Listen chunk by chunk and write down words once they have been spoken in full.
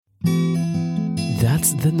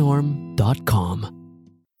that'sthenorm.com.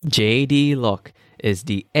 JD Locke is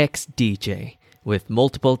the ex-DJ with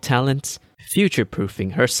multiple talents,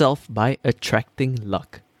 future-proofing herself by attracting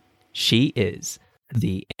luck. She is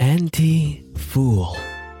the Anti-Fool.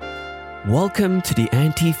 Welcome to the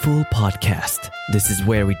Anti-Fool podcast. This is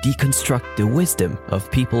where we deconstruct the wisdom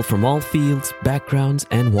of people from all fields, backgrounds,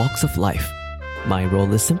 and walks of life. My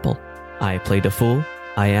role is simple. I play the fool,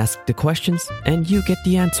 I ask the questions, and you get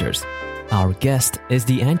the answers. Our guest is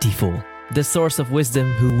the Anti-Fool, the source of wisdom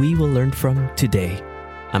who we will learn from today.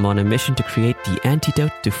 I'm on a mission to create the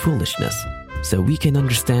antidote to foolishness so we can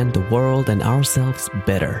understand the world and ourselves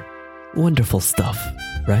better. Wonderful stuff,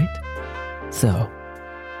 right? So,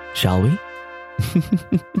 shall we?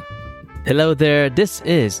 Hello there, this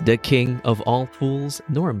is the king of all fools,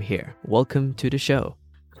 Norm here. Welcome to the show.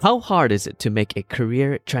 How hard is it to make a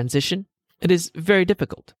career transition? It is very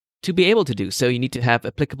difficult. To be able to do so, you need to have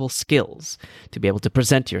applicable skills to be able to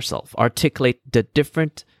present yourself, articulate the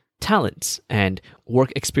different talents and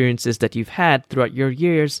work experiences that you've had throughout your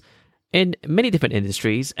years in many different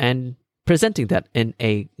industries and presenting that in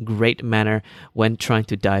a great manner when trying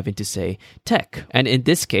to dive into, say, tech. And in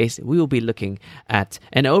this case, we will be looking at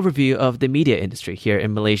an overview of the media industry here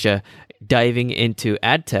in Malaysia, diving into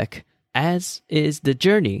ad tech, as is the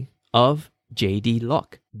journey of JD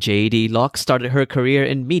Locke. JD Locke started her career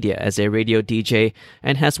in media as a radio DJ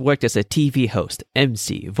and has worked as a TV host,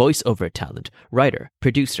 MC, voiceover talent, writer,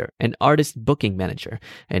 producer, and artist booking manager.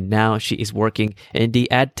 And now she is working in the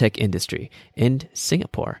ad tech industry in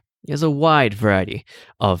Singapore. There's a wide variety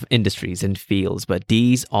of industries and fields, but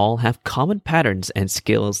these all have common patterns and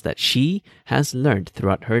skills that she has learned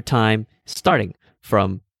throughout her time, starting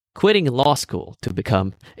from quitting law school to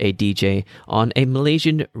become a DJ on a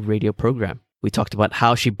Malaysian radio program. We talked about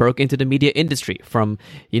how she broke into the media industry from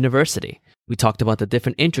university. We talked about the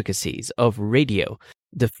different intricacies of radio,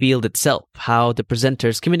 the field itself, how the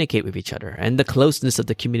presenters communicate with each other, and the closeness of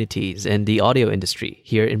the communities in the audio industry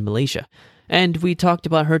here in Malaysia. And we talked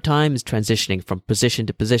about her times transitioning from position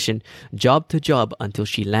to position, job to job, until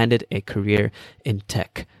she landed a career in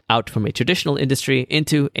tech, out from a traditional industry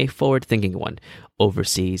into a forward-thinking one,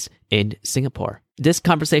 overseas in Singapore. This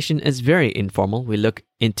conversation is very informal. We look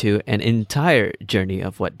into an entire journey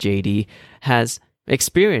of what JD has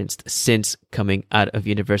experienced since coming out of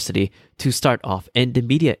university to start off in the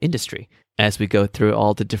media industry. As we go through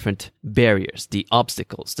all the different barriers, the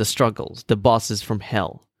obstacles, the struggles, the bosses from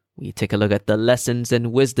hell, we take a look at the lessons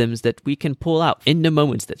and wisdoms that we can pull out in the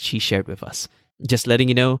moments that she shared with us. Just letting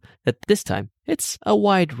you know that this time it's a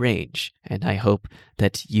wide range, and I hope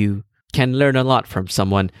that you can learn a lot from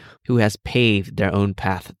someone who has paved their own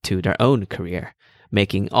path to their own career,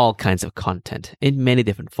 making all kinds of content in many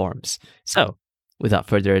different forms. So, without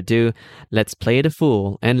further ado, let's play the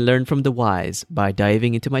fool and learn from the wise by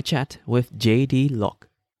diving into my chat with JD Locke.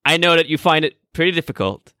 I know that you find it pretty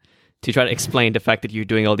difficult to try to explain the fact that you're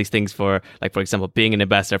doing all these things for, like, for example, being an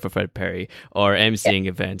ambassador for Fred Perry, or emceeing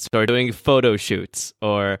events, or doing photo shoots,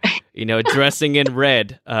 or, dressing in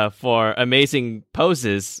red for amazing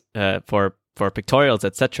poses for pictorials,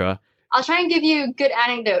 etc. I'll try and give you good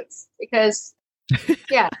anecdotes because,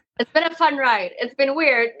 yeah, it's been a fun ride. It's been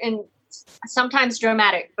weird and sometimes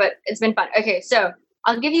dramatic, but it's been fun. Okay, so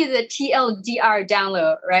I'll give you the TLDR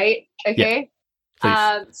download, right? Okay.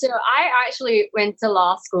 Yeah. So I actually went to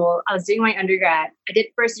law school. I was doing my undergrad. I did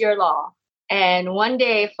first year law. And one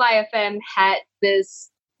day Fly FM had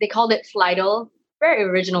this, they called it Flydle. Very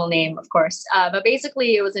original name, of course. But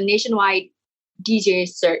basically it was a nationwide DJ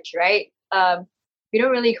search, right? We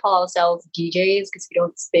don't really call ourselves DJs because we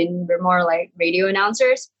don't spin. We're more like radio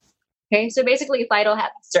announcers. Okay, so basically Flydle had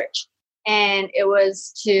the search. And it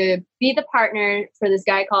was to be the partner for this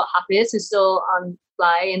guy called Hafiz, who's still on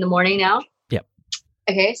Fly in the morning now.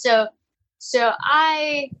 Okay, so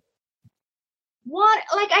I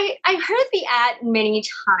heard the ad many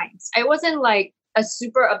times. I wasn't like a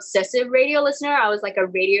super obsessive radio listener. I was like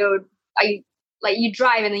you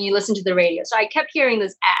drive and then you listen to the radio. So I kept hearing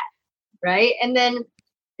this ad, right? And then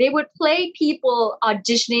they would play people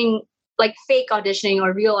auditioning, like fake auditioning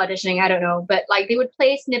or real auditioning, I don't know. But like they would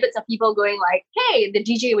play snippets of people going like, hey, the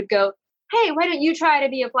DJ would go, hey, why don't you try to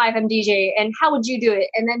be a Fly FM DJ? And how would you do it?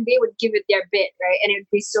 And then they would give it their bit, right? And it would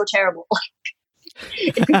be so terrible.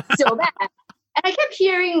 It'd be so bad. And I kept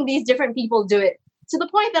hearing these different people do it to the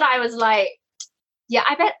point that I was like, yeah,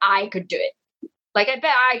 I bet I could do it. Like, I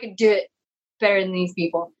bet I could do it better than these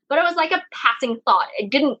people. But it was like a passing thought.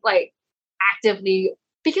 It didn't like actively,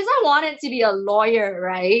 because I wanted to be a lawyer,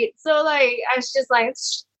 right? So like, I was just like,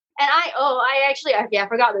 and I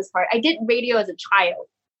forgot this part. I did radio as a child.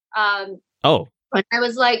 When I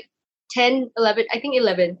was like 10, 11, I think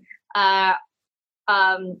 11,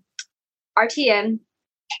 RTM.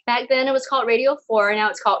 Back then it was called Radio 4, now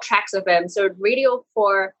it's called Trax FM. So Radio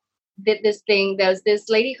 4 did this thing. There was this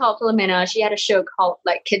lady called Philomena. She had a show called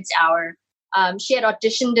like Kids Hour. She had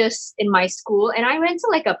auditioned us in my school, and I went to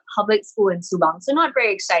like a public school in Subang, so not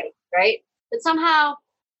very exciting, right? But somehow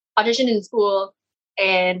auditioned in school,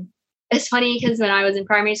 and it's funny because when I was in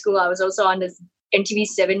primary school, I was also on this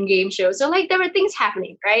MTV7 game show. So like there were things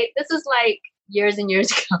happening, right? This is like years and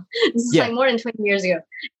years ago. This is like more than 20 years ago.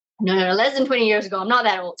 No, less than 20 years ago. I'm not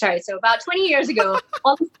that old. Sorry. So about 20 years ago,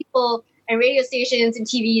 all these people and radio stations and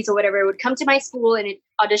TVs or whatever would come to my school and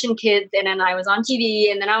audition kids. And then I was on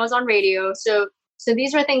TV and then I was on radio. So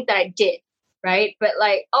these were things that I did, right? But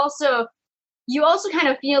like also, you also kind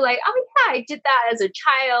of feel like, oh yeah, I did that as a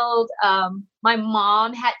child. My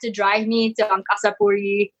mom had to drive me to Angkasa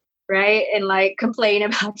Puri, right? And like complain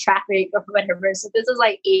about traffic or whatever. So this is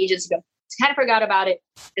like ages ago. So kind of forgot about it.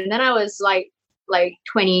 And then I was like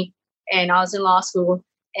 20 and I was in law school,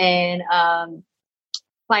 and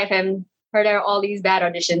Fly FM heard all these bad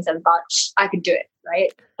auditions and thought I could do it,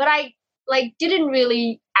 right? But I like didn't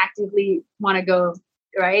really actively want to go,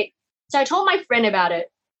 right? So I told my friend about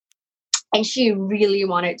it, and she really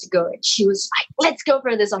wanted to go. And she was like, let's go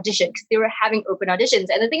for this audition, because they were having open auditions.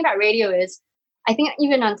 And the thing about radio is, I think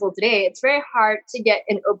even until today, it's very hard to get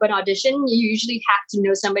an open audition. You usually have to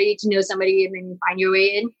know somebody, and then you find your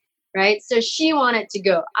way in, right? So she wanted to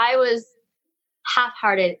go. I was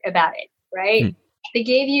half-hearted about it, right? They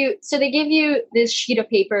give you this sheet of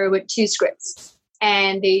paper with 2 scripts,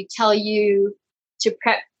 and they tell you to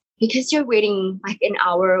prep because you're waiting like an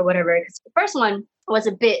hour or whatever. Because the first one was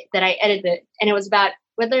a bit that I edited, and it was about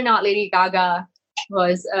whether or not Lady Gaga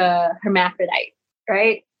was a hermaphrodite,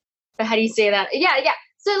 right? But how do you say that? Yeah.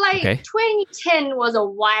 So like 2010 was a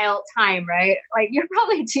wild time, right? Like you're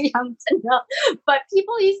probably too young to know, but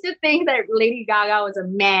people used to think that Lady Gaga was a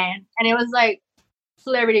man, and it was like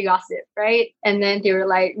celebrity gossip, right? And then they were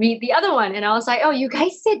like, read the other one. And I was like, oh, you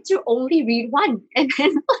guys said to only read one. And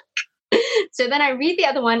then, so then I read the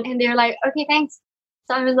other one and they're like, okay, thanks.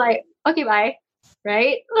 So I was like, okay, bye.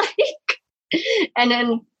 Right? Like, and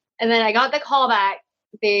then I got the call back.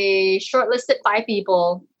 They shortlisted 5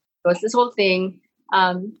 people. It was this whole thing.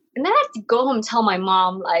 And then I had to go home and tell my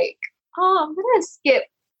mom, like, oh, I'm going to skip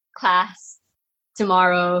class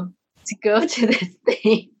tomorrow to go to this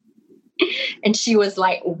thing. And she was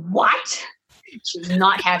like, what? She was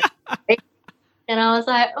not happy. And I was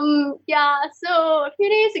like, yeah, so a few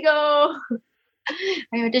days ago,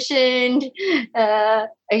 I auditioned.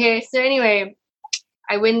 Okay, so anyway,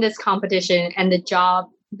 I win this competition, and the job,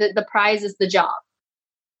 the prize is the job.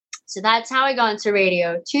 So that's how I got into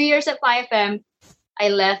radio. 2 years at Fly FM, I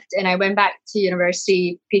left and I went back to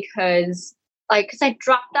university because I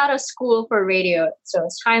dropped out of school for radio. So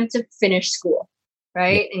it's time to finish school,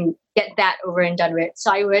 right? And get that over and done with.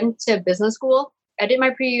 So I went to business school. I did my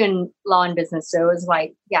pre-U in law and business. So it was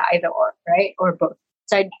like, yeah, either or, right? Or both.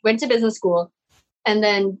 So I went to business school, and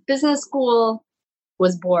then business school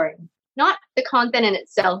was boring. Not the content in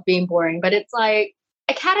itself being boring, but it's like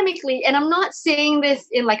academically, and I'm not saying this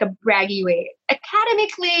in like a braggy way,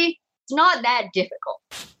 academically, it's not that difficult.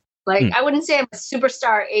 Like, I wouldn't say I'm a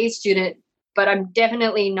superstar A student, but I'm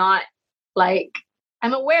definitely not like,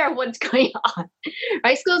 I'm aware of what's going on,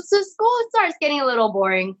 right? So school starts getting a little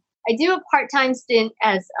boring. I do a part-time stint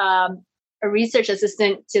as a research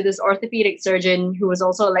assistant to this orthopedic surgeon who was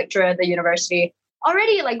also a lecturer at the university.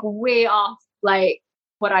 Already like way off like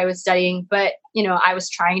what I was studying, but I was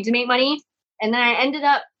trying to make money. And then I ended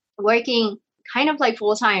up working kind of like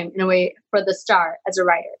full-time in a way for The Star as a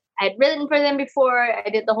writer. I had written for them before. I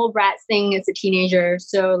did the whole Bratz thing as a teenager.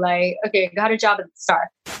 So like, okay, got a job at The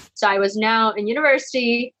Star. So I was now in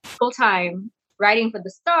university full-time, writing for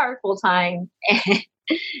The Star full-time,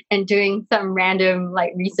 and doing some random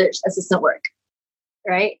like research assistant work,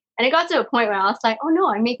 right? And it got to a point where I was like, oh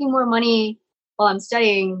no, I'm making more money while I'm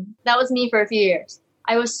studying. That was me for a few years.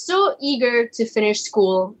 I was so eager to finish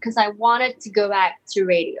school because I wanted to go back to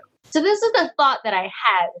radio. So this is the thought that I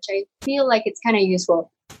had, which I feel like it's kind of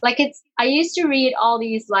useful. Like I used to read all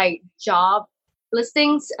these like job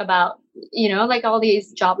listings about, like all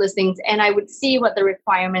these job listings, and I would see what the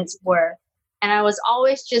requirements were. And I was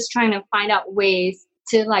always just trying to find out ways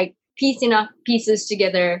to like piece enough pieces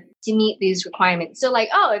together to meet these requirements. So like,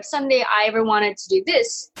 oh, if someday I ever wanted to do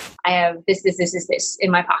this, I have this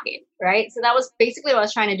in my pocket, right? So that was basically what I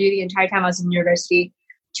was trying to do the entire time I was in university.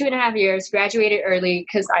 2.5 years, graduated early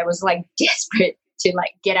because I was like desperate to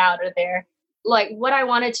like get out of there. Like what I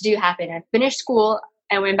wanted to do happened. I finished school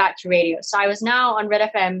and went back to radio. So I was now on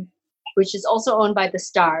Red FM which is also owned by the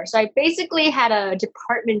Star. So I basically had a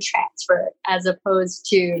department transfer as opposed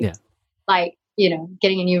to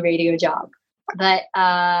getting a new radio job. But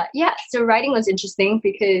so writing was interesting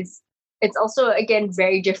because it's also, again,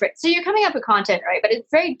 very different. So you're coming up with content, right? But it's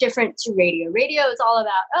very different to radio. Radio is all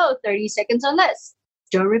about, 30 seconds on this.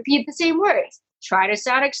 Don't repeat the same words. Try to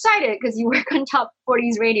sound excited because you work on top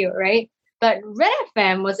 40s radio, right? But Red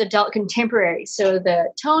FM was adult contemporary. So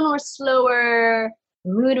the tone was slower,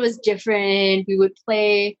 the mood was different. We would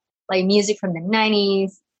play like music from the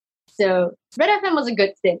 90s. So Red FM was a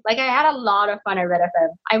good thing. Like I had a lot of fun at Red FM.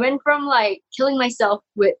 I went from like killing myself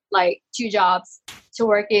with like 2 jobs to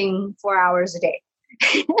working 4 hours a day.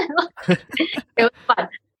 It was fun.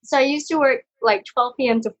 So I used to work like 12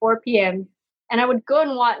 p.m. to 4 p.m. and I would go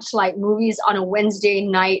and watch like movies on a Wednesday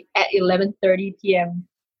night at 11:30 p.m.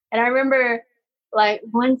 And I remember like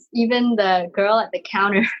once even the girl at the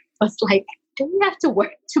counter was like, "Do we have to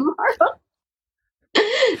work tomorrow?"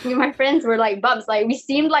 Me and my friends were like bums. Like we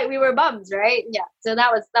seemed like we were bums, right? Yeah. So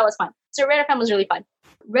that was fun. So Red FM was really fun.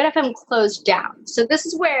 Red FM closed down. So this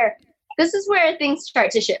is where things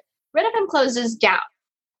start to shift. Red FM closes down.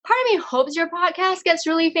 Part of me hopes your podcast gets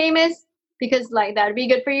really famous because like that'd be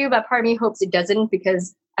good for you, but part of me hopes it doesn't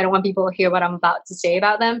because I don't want people to hear what I'm about to say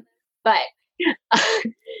about them. But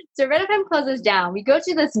so Red FM closes down. We go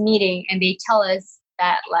to this meeting and they tell us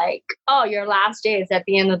that like, oh, your last day is at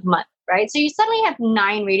the end of the month, right? So you suddenly have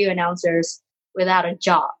 9 radio announcers without a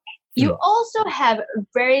job. You also have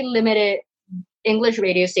very limited English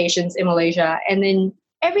radio stations in Malaysia, and then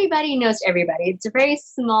everybody knows everybody. It's a very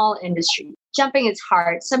small industry. Jumping is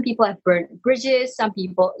hard. Some people have burnt bridges. Some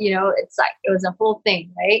people, it's like it was a whole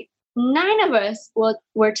thing, right? 9 of us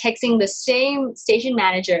were texting the same station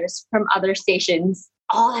managers from other stations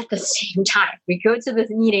all at the same time. We go to this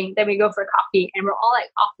meeting, then we go for coffee, and we're all at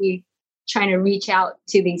coffee trying to reach out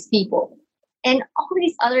to these people. And all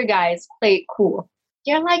these other guys play it cool.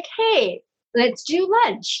 They're like, hey, let's do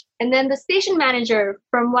lunch. And then the station manager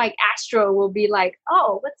from like Astro will be like,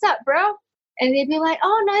 oh, what's up, bro? And they'd be like,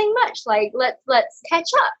 oh, nothing much. Like, let's catch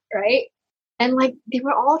up, right? And like they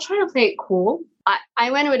were all trying to play it cool.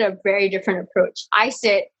 I went with a very different approach. I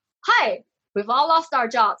said, hi, we've all lost our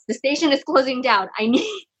jobs. The station is closing down. I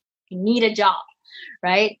need a job,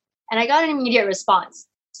 right? And I got an immediate response.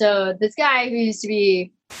 So this guy who used to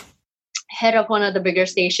be head of one of the bigger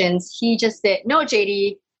stations, he just said, no,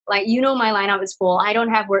 JD, like, my lineup is full. I don't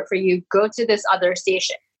have work for you. Go to this other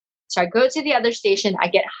station. So I go to the other station. I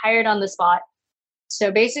get hired on the spot.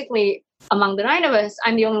 So basically, among the 9 of us,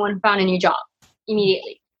 I'm the only one who found a new job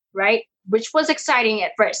immediately, right? Which was exciting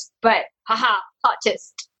at first, but plot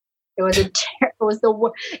twist. It was easily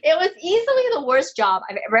the worst job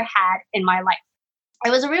I've ever had in my life. It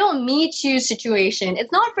was a real Me Too situation.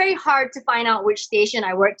 It's not very hard to find out which station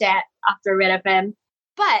I worked at after Red FM,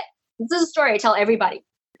 but this is a story I tell everybody.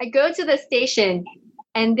 I go to the station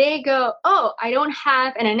and they go, oh, I don't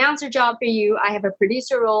have an announcer job for you. I have a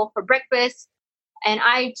producer role for breakfast. And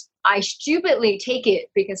I stupidly take it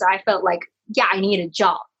because I felt like, yeah, I need a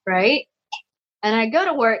job, right? And I go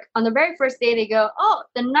to work. On the very first day, they go, oh,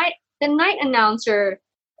 the night announcer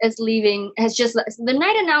is leaving, the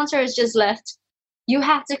night announcer has just left. You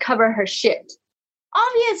have to cover her shift.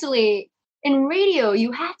 Obviously, in radio,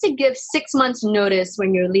 you have to give 6 months notice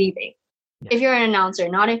when you're leaving. If you're an announcer,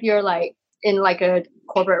 not if you're like in like a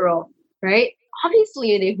corporate role, right?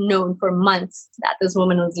 Obviously, they've known for months that this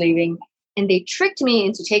woman was leaving. And they tricked me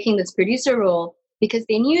into taking this producer role because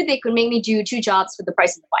they knew they could make me do 2 jobs for the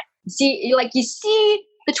price of 1. You see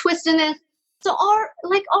the twist in this? So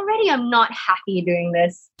already I'm not happy doing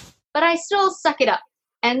this, but I still suck it up.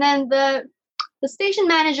 And then the station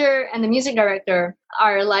manager and the music director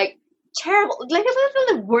are like terrible, like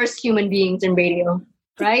they're the worst human beings in radio,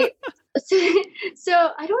 right?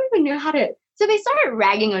 So I don't even know how to. So they started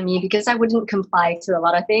ragging on me because I wouldn't comply to a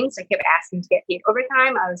lot of things. I kept asking to get paid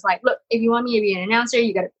overtime. I was like, look, if you want me to be an announcer,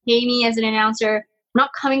 you got to pay me as an announcer. I'm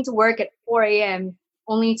not coming to work at 4 a.m.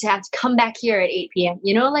 only to have to come back here at 8 p.m.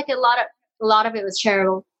 Like a lot of it was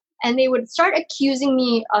terrible. And they would start accusing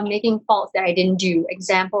me of making faults that I didn't do.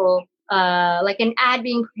 Example, like an ad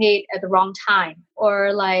being played at the wrong time,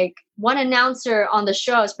 or like one announcer on the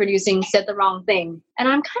show I was producing said the wrong thing. And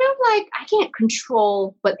I'm kind of like, I can't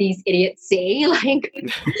control what these idiots say. Like,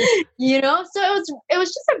 so it was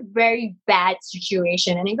just a very bad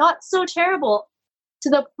situation. And it got so terrible to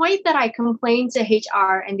the point that I complained to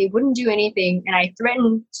HR and they wouldn't do anything. And I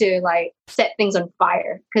threatened to like set things on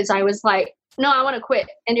fire because I was like, no, I want to quit.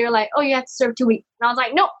 And they're like, oh, you have to serve 2 weeks. And I was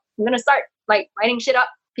like, no, I'm going to start like writing shit up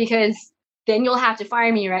because then you'll have to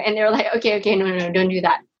fire me, right? And they were like, okay, no, don't do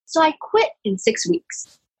that. So I quit in 6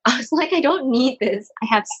 weeks. I was like, I don't need this. I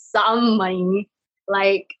have some money.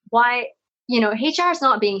 Like, why? HR is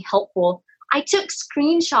not being helpful. I took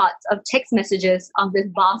screenshots of text messages of this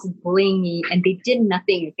boss bullying me, and they did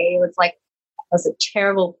nothing. Okay, it was a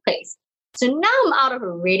terrible place. So now I'm out of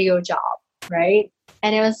a radio job, right?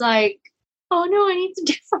 And it was like, oh no, I need to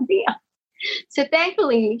do something else. So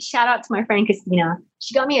thankfully, shout out to my friend Christina.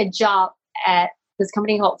 She got me a job at this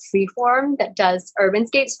company called Freeform that does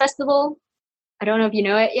Urbanscapes Festival. I don't know if you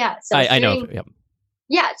know it. Yeah. So I know. Yep.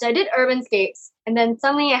 Yeah. So I did Urbanscapes, and then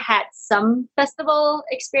suddenly I had some festival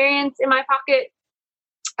experience in my pocket.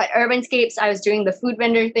 At Urbanscapes, I was doing the food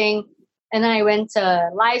vendor thing. And then I went to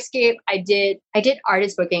Livescape. I did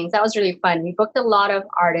artist bookings. That was really fun. We booked a lot of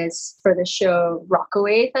artists for the show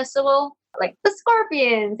Rockaway Festival, like the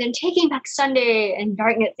Scorpions and Taking Back Sunday and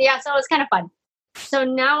Darkness. Yeah, so it was kind of fun. So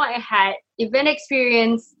now I had event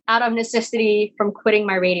experience out of necessity from quitting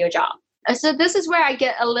my radio job. So this is where I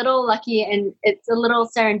get a little lucky, and it's a little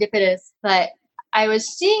serendipitous, but I was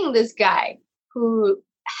seeing this guy who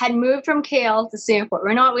had moved from KL to Singapore.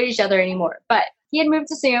 We're not with each other anymore, but he had moved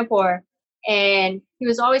to Singapore, and he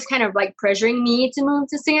was always kind of like pressuring me to move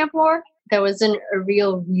to Singapore. There wasn't a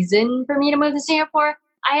real reason for me to move to Singapore.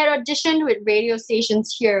 I had auditioned with radio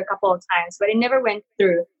stations here a couple of times, but it never went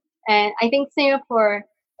through. And I think Singapore,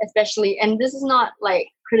 especially, and this is not like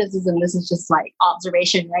criticism, this is just like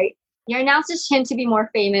observation, right? Your announcers tend to be more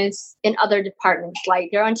famous in other departments, like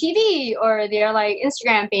they're on TV or they're like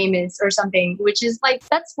Instagram famous or something, which is like,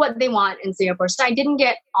 that's what they want in Singapore. So I didn't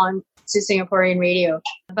get on to Singaporean radio.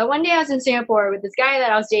 But one day I was in Singapore with this guy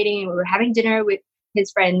that I was dating, and we were having dinner with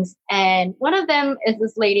his friends. And one of them is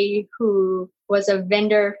this lady who was a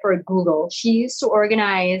vendor for Google. She used to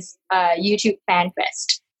organize YouTube Fan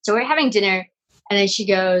Fest. So we're having dinner, and then she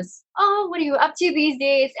goes, oh, what are you up to these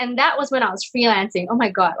days? And that was when I was freelancing. Oh my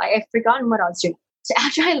God, like I've forgotten what I was doing. So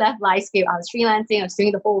after I left Livescape, I was freelancing. I was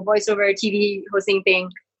doing the whole voiceover TV hosting thing.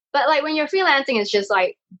 But like when you're freelancing, it's just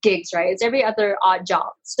like gigs, right? It's every other odd job.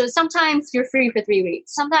 So sometimes you're free for 3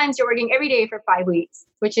 weeks. Sometimes you're working every day for 5 weeks,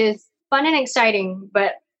 which is fun and exciting,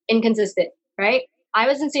 but inconsistent, right? I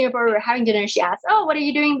was in Singapore, we were having dinner. She asked, oh, what are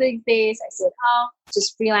you doing these days? I said, oh,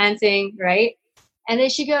 just freelancing, right? And then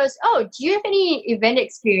she goes, oh, do you have any event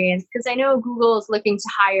experience? Because I know Google is looking to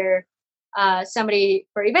hire somebody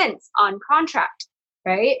for events on contract,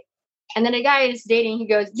 right? And then a guy is dating, he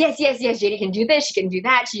goes, yes, JD can do this, she can do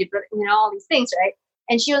that, she can, all these things, right?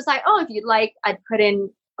 And she was like, oh, if you'd like, I'd put in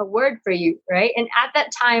a word for you, right? And at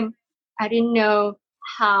that time, I didn't know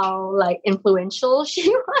how like influential she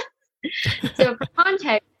was. So for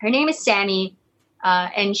context, her name is Sammy,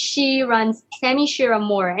 and she runs Sammy Shira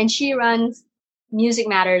Moore, and she runs Music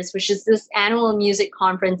Matters, which is this annual music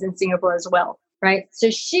conference in Singapore as well, right? So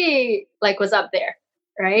she like was up there,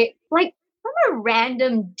 right? Like from a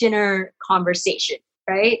random dinner conversation,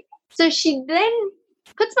 right? So she then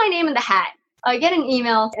puts my name in the hat. I get an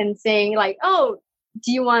email and saying like, oh,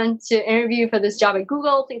 do you want to interview for this job at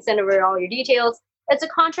Google? Please send over all your details. It's a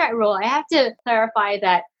contract role. I have to clarify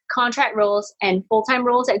that contract roles and full-time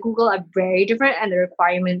roles at Google are very different, and the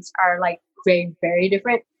requirements are like very, very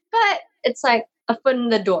different. But it's like a foot in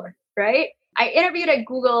the door, right? I interviewed at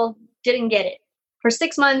Google, didn't get it. For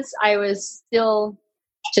 6 months, I was still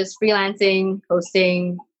just freelancing,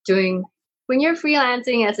 hosting, doing. When you're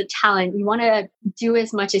freelancing as a talent, you want to do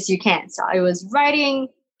as much as you can. So I was writing,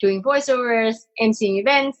 doing voiceovers, emceeing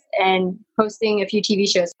events, and hosting a few TV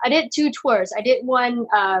shows. I did 2 tours. I did one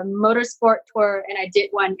motorsport tour, and I did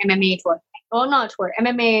one MMA tour. Well, not tour,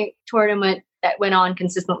 MMA tournament that went on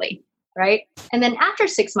consistently, right? And then after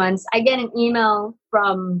 6 months, I get an email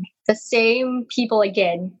from the same people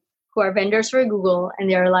again who are vendors for Google, and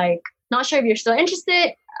they're like, not sure if you're still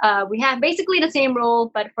interested. We have basically the same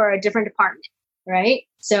role, but for a different department, right?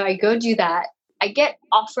 So I go do that. I get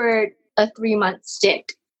offered a 3-month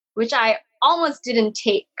stint, which I almost didn't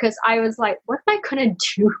take because I was like, what am I going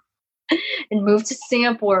to do? And move to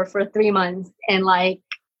Singapore for 3 months and like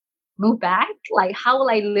move back? Like, how will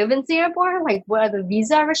I live in Singapore? Like, what are the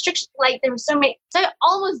visa restrictions? Like, there were so many. So I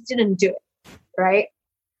almost didn't do it, right?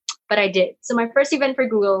 But I did. So my first event for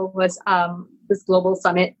Google was this global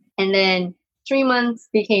summit. And then 3 months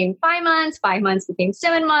became 5 months. 5 months became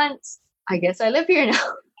 7 months. I guess I live here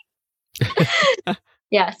now.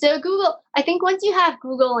 Yeah. So Google, I think once you have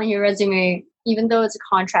Google on your resume, even though it's a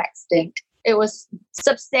contract stint, it was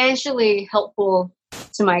substantially helpful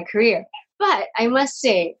to my career. But I must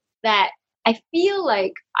say that I feel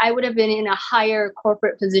like I would have been in a higher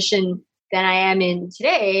corporate position than I am in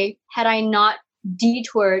today had I not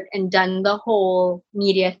detoured and done the whole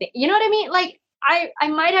media thing. You know what I mean? Like I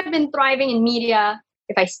might have been thriving in media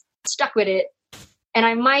if I stuck with it. And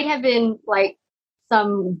I might have been like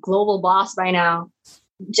some global boss by now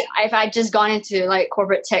if I'd just gone into like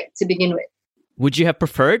corporate tech to begin with. Would you have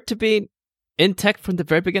preferred to be in tech from the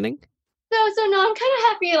very beginning? So no, I'm kind of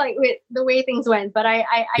happy like with the way things went, but I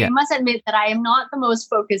must admit that I am not the most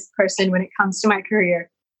focused person when it comes to my career.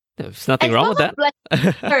 There's nothing wrong with that.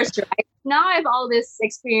 First, right? Now I have all this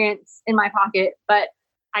experience in my pocket, but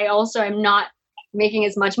I also am not making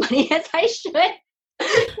as much money as I should.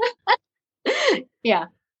 Yeah.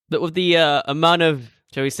 But with the amount of,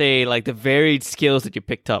 shall we say, like the varied skills that you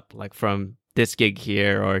picked up, like from this gig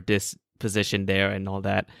here or this position there and all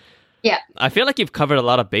that. Yeah. I feel like you've covered a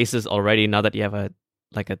lot of bases already now that you have a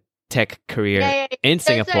tech career in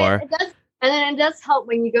Singapore. And then it does help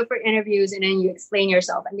when you go for interviews and then you explain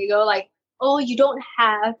yourself and they go like, oh, you don't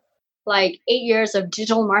have like 8 years of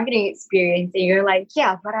digital marketing experience. And you're like,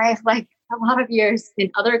 yeah, but I have like a lot of years in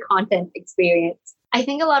other content experience. I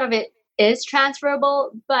think a lot of it is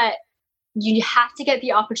transferable, but you have to get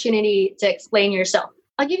the opportunity to explain yourself.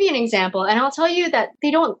 I'll give you an example, and I'll tell you that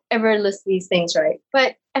they don't ever list these things, right?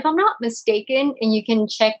 But if I'm not mistaken, and you can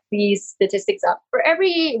check these statistics up, for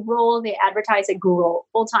every role they advertise at Google,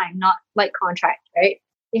 full-time, not like contract, right?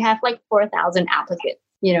 They have like 4,000 applicants,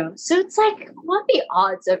 So it's like, what are the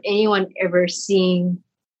odds of anyone ever seeing,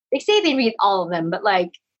 they say they read all of them, but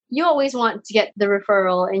like, you always want to get the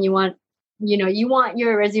referral and you want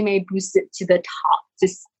your resume boosted to the top,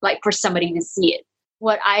 just like for somebody to see it.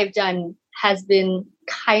 What I've done has been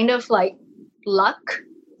kind of like luck.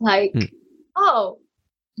 Like, oh,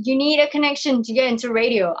 you need a connection to get into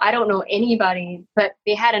radio. I don't know anybody, but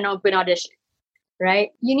they had an open audition, right?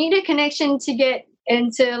 You need a connection to get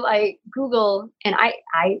into like Google, and I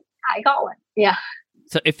got one. Yeah.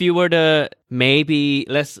 So if you were to maybe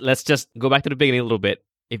let's just go back to the beginning a little bit.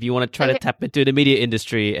 If you want to try to tap into the media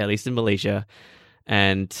industry, at least in Malaysia,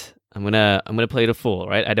 and I'm gonna play the fool,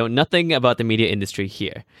 right? I know nothing about the media industry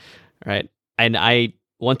here, right? And I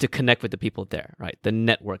want to connect with the people there, right? The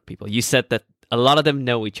network people. You said that a lot of them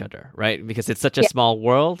know each other, right? Because it's such a small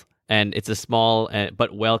world, and it's a small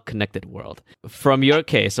but well-connected world. From your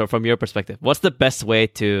case, or from your perspective, what's the best way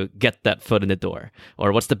to get that foot in the door?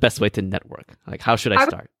 Or what's the best way to network? Like, how should I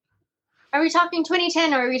start? Are we talking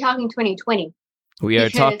 2010 or are we talking 2020? We are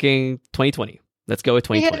talking 2020. Let's go with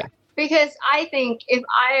 2020. Because I think if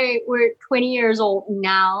I were 20 years old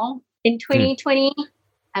now, in 2020,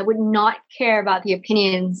 I would not care about the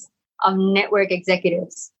opinions of network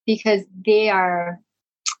executives because they are,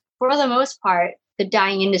 for the most part, the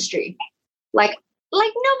dying industry. Like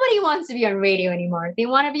nobody wants to be on radio anymore. They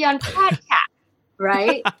want to be on podcast,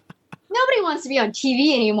 right? Nobody wants to be on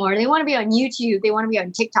TV anymore. They want to be on YouTube. They want to be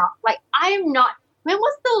on TikTok. Like, I'm not. When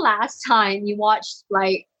was the last time you watched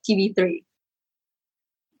like TV3?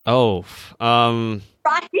 Oh, right.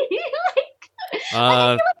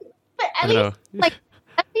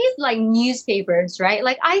 At least like newspapers, right?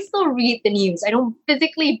 Like I still read the news. I don't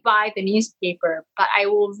physically buy the newspaper, but I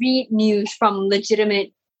will read news from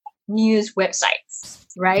legitimate news websites,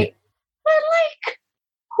 right? But like,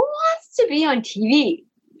 who wants to be on TV?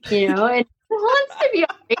 And who wants to be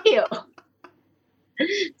on radio?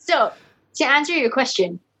 So, to answer your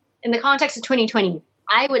question, in the context of 2020,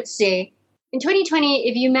 I would say in 2020,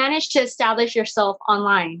 if you manage to establish yourself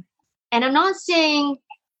online, and I'm not saying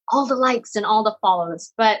all the likes and all the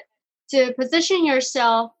follows, but to position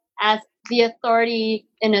yourself as the authority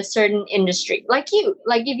in a certain industry, like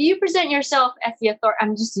if you present yourself as the authority,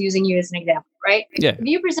 I'm just using you as an example, right? Yeah. If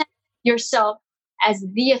you present yourself as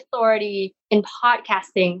the authority in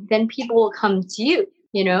podcasting, then people will come to you.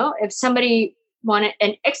 If somebody wanted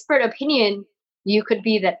an expert opinion, you could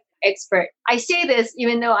be the expert. I say this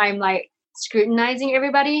even though I'm like scrutinizing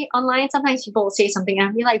everybody online. Sometimes people will say something and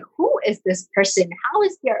I'll be like, who is this person? How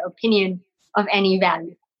is their opinion of any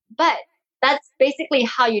value? But that's basically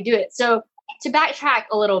how you do it. So to backtrack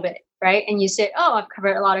a little bit, right? And you said, oh, I've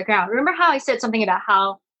covered a lot of ground. Remember how I said something about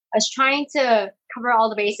how I was trying to cover all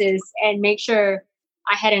the bases and make sure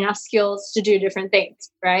I had enough skills to do different things,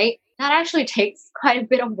 right? That actually takes quite a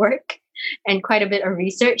bit of work and quite a bit of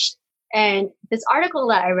research. And this article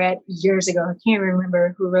that I read years ago, I can't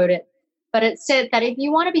remember who wrote it, but it said that if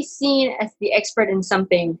you want to be seen as the expert in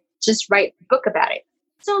something, just write a book about it.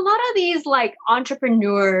 So a lot of these like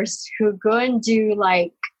entrepreneurs who go and do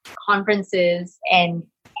like conferences and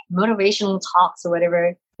motivational talks or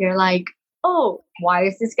whatever, they're like, oh, why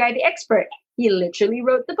is this guy the expert? He literally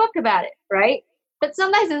wrote the book about it, right? But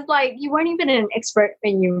sometimes it's like you weren't even an expert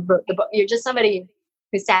when you wrote the book. You're just somebody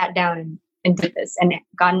who sat down and did this and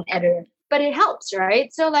got an editor. But it helps,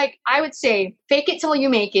 right? So like I would say, fake it till you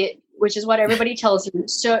make it, which is what everybody tells you.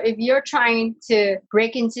 So if you're trying to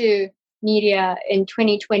break into media in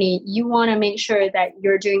 2020, you want to make sure that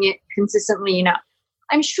you're doing it consistently enough.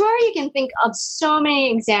 I'm sure you can think of so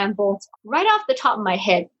many examples right off the top of my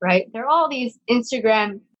head, right? There are all these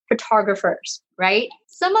Instagram photographers, right?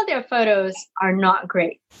 Some of their photos are not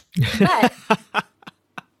great, but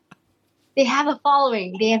they have a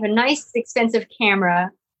following. They have a nice, expensive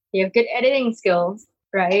camera. They have good editing skills,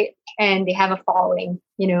 right? And they have a following,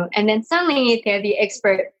 and then suddenly they're the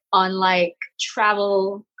expert on like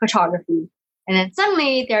travel photography. And then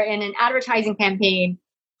suddenly they're in an advertising campaign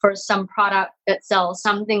for some product that sells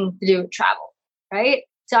something to do with travel, right?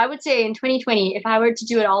 So I would say in 2020, if I were to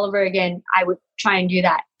do it all over again, I would try and do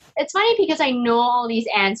that. It's funny because I know all these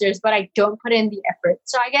answers, but I don't put in the effort.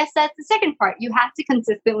 So I guess that's the second part. You have to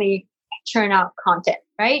consistently churn out content,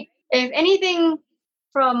 right? If anything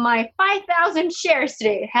from my 5,000 shares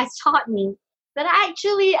today has taught me that I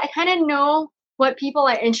kind of know what people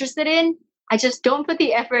are interested in. I just don't put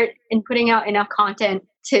the effort in putting out enough content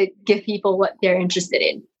to give people what they're interested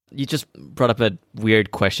in. You just brought up a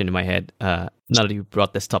weird question in my head. Now that you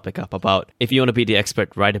brought this topic up about if you want to be the expert,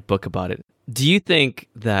 write a book about it. Do you think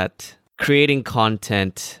that creating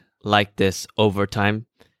content like this over time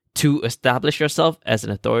to establish yourself as an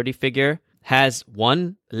authority figure has,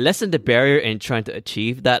 one, lessened the barrier in trying to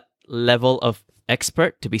achieve that level of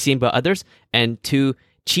expert to be seen by others, and two,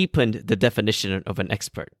 cheapened the definition of an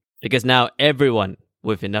expert? Because now everyone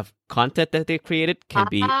with enough content that they created can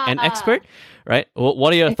be an expert, right?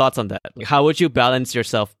 What are your thoughts on that? Like, how would you balance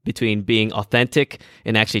yourself between being authentic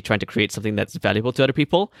and actually trying to create something that's valuable to other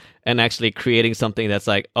people and actually creating something that's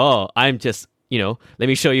like, oh, I'm just, let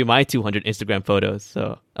me show you my 200 Instagram photos.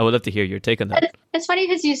 So I would love to hear your take on that. It's funny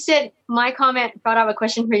because you said my comment brought up a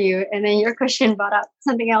question for you, and then your question brought up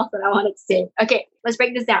something else that I wanted to say. Okay, let's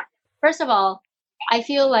break this down. First of all, I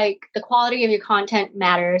feel like the quality of your content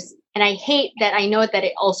matters. And I hate that I know that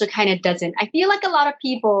it also kind of doesn't. I feel like a lot of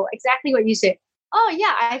people, exactly what you said. Oh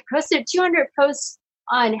yeah, I've posted 200 posts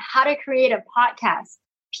on how to create a podcast.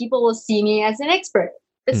 People will see me as an expert.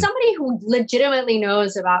 But somebody who legitimately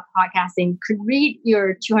knows about podcasting could read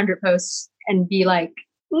your 200 posts and be like,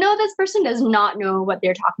 no, this person does not know what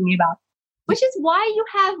they're talking about. Which is why you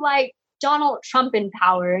have like Donald Trump in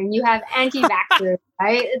power and you have anti-vaxxers,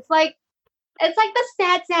 right? It's like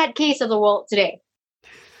the sad case of the world today.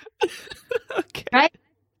 Okay. Right?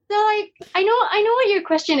 So like I know what your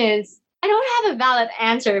question is. I don't have a valid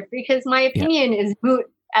answer because my opinion is moot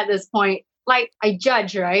at this point. Like I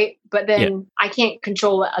judge, right? But then I can't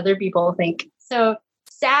control what other people think. So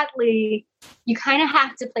sadly, you kind of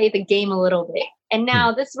have to play the game a little bit. And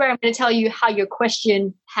now this is where I'm going to tell you how your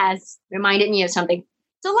question has reminded me of something.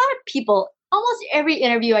 So a lot of people, almost every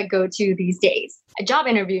interview I go to these days, a job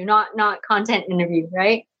interview, not content interview,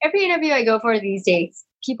 right? Every interview I go for these days,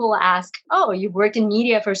 people ask, oh, you've worked in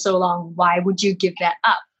media for so long. Why would you give that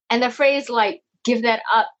up? And the phrase like, give that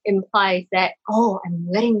up implies that, oh, I'm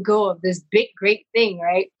letting go of this big, great thing,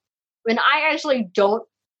 right? When I actually don't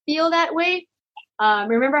feel that way.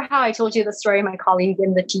 Remember how I told you the story of my colleague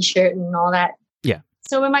and the t-shirt and all that? Yeah.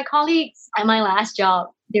 So when my colleagues at my last job,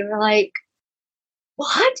 they were like,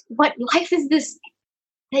 what life is this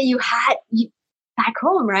that you had back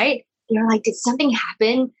home, right? They were like, did something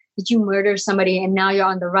happen? Did you murder somebody and now you're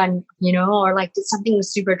on the run, or like did something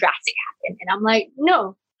super drastic happen? And I'm like,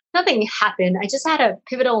 no, nothing happened. I just had a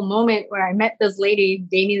pivotal moment where I met this lady,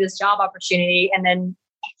 gave me this job opportunity, and then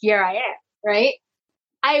here I am, right?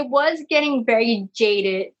 I was getting very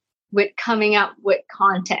jaded with coming up with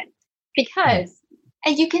content because,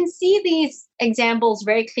 and you can see these examples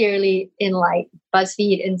very clearly in like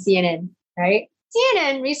BuzzFeed and CNN, right?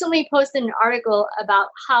 CNN recently posted an article about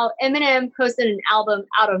how Eminem posted an album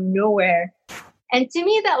out of nowhere. And to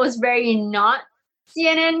me, that was very not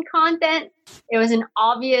CNN content. It was an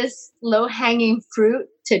obvious low-hanging fruit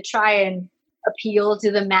to try and appeal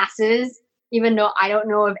to the masses, even though I don't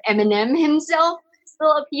know if Eminem himself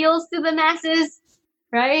still appeals to the masses,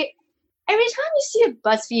 right? Every time you see a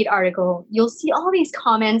BuzzFeed article, you'll see all these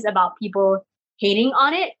comments about people hating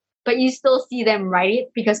on it, but you still see them write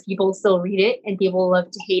it because people still read it and people love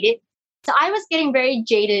to hate it. So I was getting very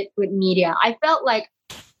jaded with media. I felt like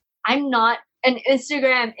I'm not an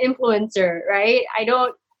Instagram influencer, right? I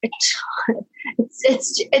don't,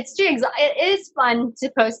 it's too it is fun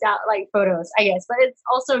to post out like photos, I guess, but it's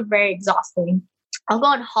also very exhausting. I'll go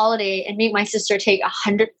on holiday and make my sister take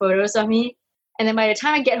 100 photos of me. And then by the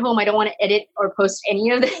time I get home, I don't want to edit or post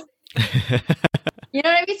any of them. You know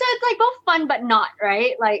what I mean? So it's like both fun, but not,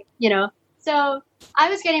 right? Like, so I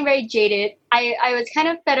was getting very jaded. I was kind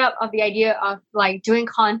of fed up of the idea of like doing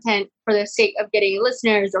content for the sake of getting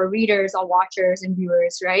listeners or readers or watchers and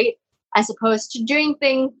viewers, right? as opposed to doing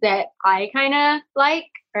things that I kind of like,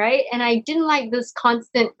 right? And I didn't like this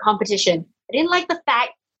constant competition. I didn't like the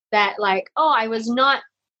fact that like, oh, I was not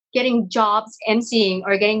getting jobs emceeing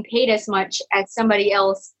or getting paid as much as somebody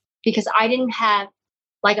else because I didn't have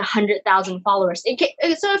like 100,000 followers.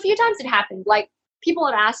 So a few times it happened. Like people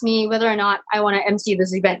would ask me whether or not I want to MC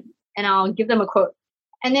this event, and I'll give them a quote.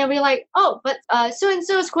 And they'll be like, oh, but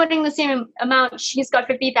so-and-so is quoting the same amount. She's got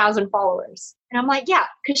 50,000 followers. And I'm like, yeah,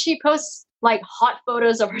 because she posts like hot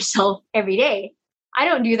photos of herself every day. I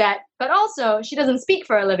don't do that. But also, she doesn't speak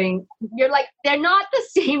for a living. You're like, they're not the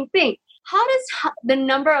same thing. How does the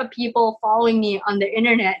number of people following me on the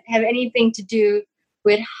internet have anything to do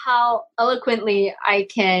with how eloquently I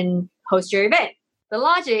can host your event? The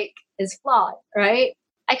logic is flawed, right?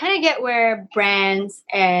 I kind of get where brands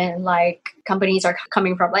and like companies are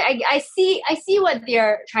coming from. Like I see what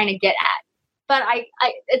they're trying to get at, but I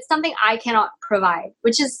it's something I cannot provide,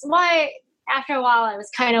 which is why after a while I was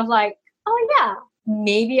kind of like, oh yeah,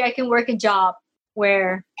 maybe I can work a job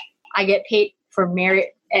where I get paid for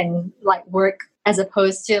merit and like work as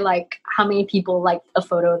opposed to like how many people liked a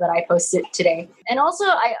photo that I posted today. And also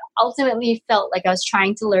I ultimately felt like I was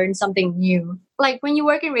trying to learn something new. Like when you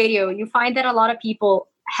work in radio, you find that a lot of people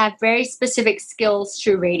have very specific skills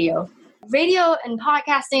through radio. Radio and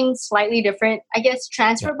podcasting, slightly different. I guess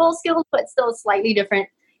transferable skills, but still slightly different.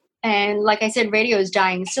 And like I said, radio is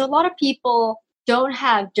dying. So a lot of people don't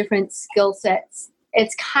have different skill sets.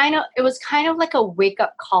 It was kind of like a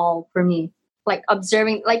wake-up call for me. Like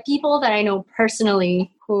observing like people that I know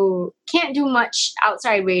personally who can't do much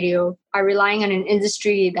outside radio are relying on an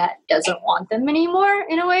industry that doesn't want them anymore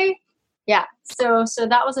in a way. Yeah. So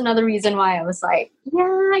that was another reason why I was like, yeah,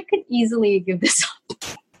 I could easily give this up.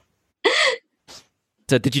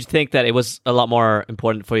 So did you think that it was a lot more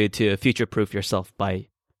important for you to future-proof yourself by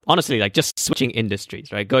honestly like just switching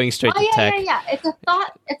industries, right? Going straight to tech. Yeah. It's a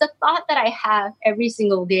thought that I have every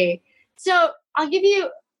single day. So I'll give you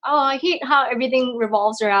I hate how everything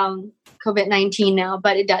revolves around COVID-19 now,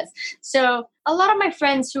 but it does. So a lot of my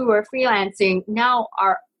friends who were freelancing now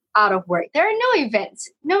are out of work. There are no events.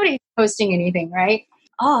 Nobody's posting anything, right?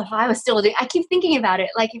 Oh, if I was still I keep thinking about it.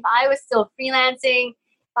 Like if I was still freelancing,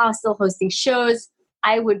 if I was still hosting shows,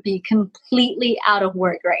 I would be completely out of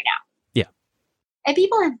work right now. Yeah. And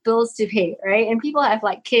people have bills to pay, right? And people have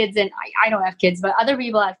like kids, and I don't have kids, but other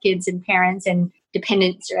people have kids and parents and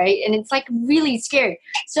dependents, right? And it's like really scary.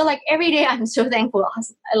 So like every day I'm so thankful.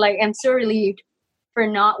 Like I'm so relieved for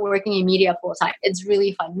not working in media full time. It's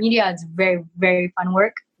really fun. Media is very, very fun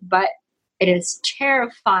work, but it is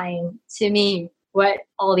terrifying to me what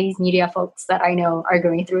all these media folks that I know are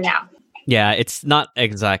going through now. Yeah, it's not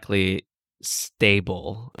exactly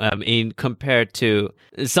stable compared to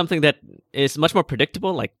something that is much more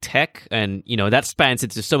predictable like tech, and that spans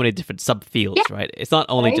into so many different subfields, right? It's not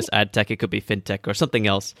only just ad tech, it could be fintech or something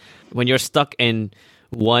else. When you're stuck in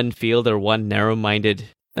one field or one narrow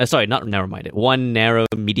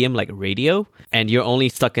medium like radio, and you're only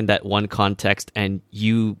stuck in that one context and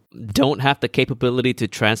you don't have the capability to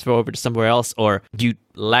transfer over to somewhere else, or you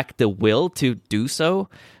lack the will to do so,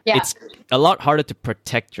 it's a lot harder to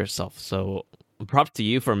protect yourself. So props to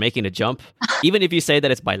you for making a jump. Even if you say that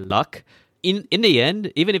it's by luck, in the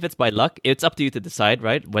end, even if it's by luck, it's up to you to decide,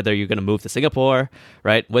 right? Whether you're going to move to Singapore,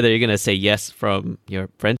 right? Whether you're going to say yes from your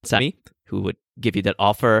friend Sammy, who would give you that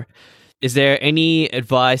offer. Is there any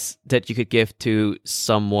advice that you could give to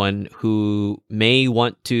someone who may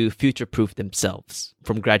want to future-proof themselves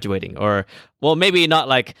from graduating? Or, well, maybe not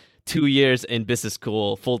like 2 years in business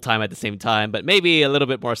school full-time at the same time, but maybe a little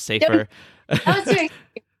bit more safer.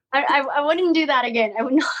 I wouldn't do that again. I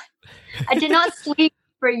would not. I did not sleep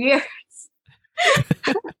for years.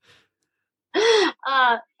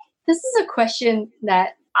 This is a question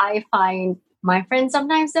that I find my friends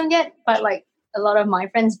sometimes don't get, but like a lot of my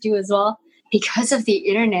friends do as well. Because of the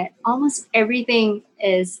internet, almost everything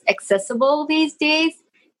is accessible these days.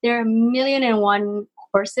 There are 1,000,001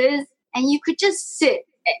 courses, and you could just sit.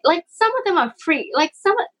 Like some of them are free. Like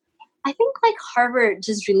I think like Harvard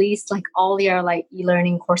just released like all their like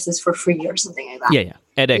e-learning courses for free or something like that. Yeah.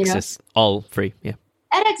 edX is all free. Yeah.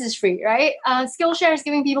 edX is free, right? Skillshare is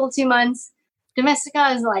giving people 2 months.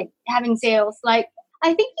 Domestika is like having sales. Like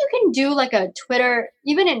I think you can do like a Twitter,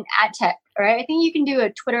 even in ad tech, right? I think you can do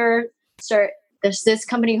a Twitter search. There's this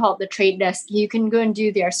company called The Trade Desk. You can go and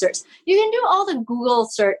do their search. You can do all the Google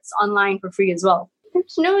search online for free as well.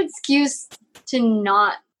 There's no excuse to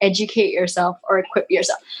not educate yourself or equip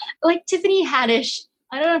yourself. Like Tiffany Haddish,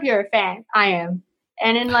 I don't know if you're a fan. I am.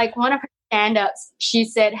 And in like one of her stand-ups, she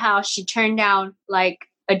said how she turned down like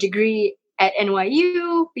a degree at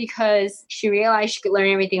NYU because she realized she could learn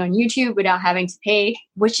everything on YouTube without having to pay,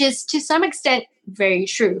 which is to some extent very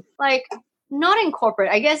true. Like, not in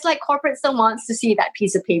corporate. I guess like corporate still wants to see that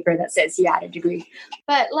piece of paper that says you had a degree.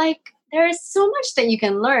 But like, there is so much that you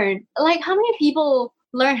can learn. Like, how many people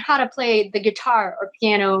learn how to play the guitar or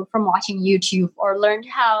piano from watching YouTube, or learned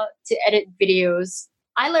how to edit videos?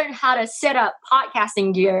 I learned how to set up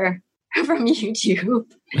podcasting gear from YouTube.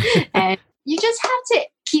 And you just have to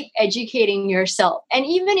keep educating yourself. And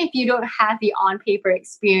even if you don't have the on-paper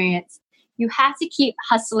experience, you have to keep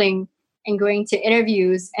hustling and going to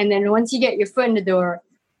interviews. And then once you get your foot in the door,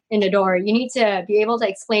 you need to be able to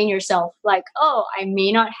explain yourself like, oh, I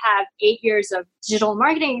may not have 8 years of digital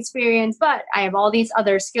marketing experience, but I have all these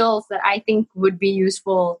other skills that I think would be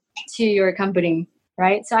useful to your company,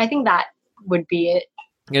 right? So I think that would be it.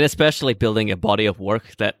 And especially building a body of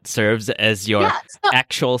work that serves as your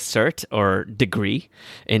actual cert or degree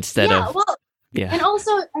instead of... And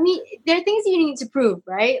also, I mean, there are things you need to prove,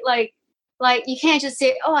 right? Like you can't just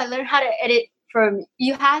say, oh, I learned how to edit from...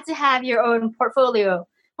 You have to have your own portfolio.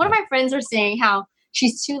 One of my friends was saying how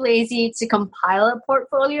she's too lazy to compile a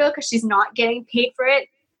portfolio because she's not getting paid for it.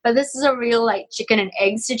 But this is a real like chicken and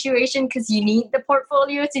egg situation because you need the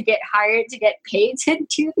portfolio to get hired, to get paid to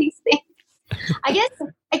do these things. I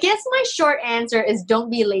guess my short answer is don't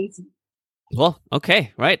be lazy. Well,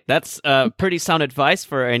 okay, right. That's pretty sound advice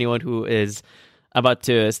for anyone who is about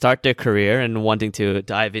to start their career and wanting to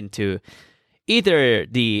dive into either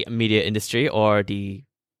the media industry or the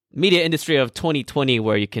media industry of 2020,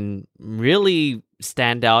 where you can really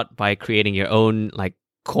stand out by creating your own like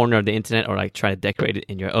corner of the internet, or like try to decorate it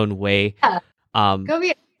in your own way. Yeah. Go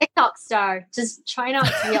be a TikTok star. Just try not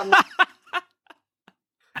to be on.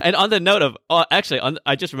 And on the note of, I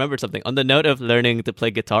just remembered something. On the note of learning to play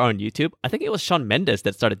guitar on YouTube, I think it was Shawn Mendes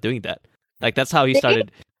that started doing that. Like, that's how he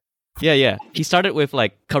started. Yeah. He started with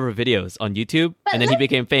like cover videos on YouTube, and then he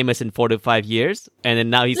became famous in 4 to 5 years. And then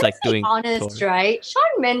now he's like doing... honest, tours. Right?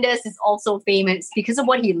 Shawn Mendes is also famous because of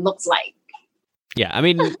what he looks like. Yeah, I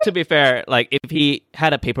mean, to be fair, like if he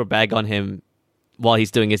had a paper bag on him while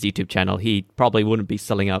he's doing his YouTube channel, he probably wouldn't be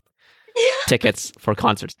selling out tickets for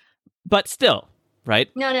concerts. But still...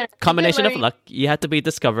 Right? No. Combination of luck. You have to be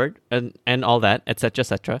discovered and all that, etc.,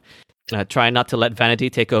 etc. Try not to let vanity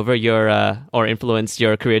take over your or influence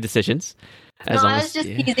your career decisions. I was just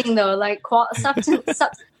teasing though. Like substance.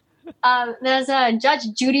 There's a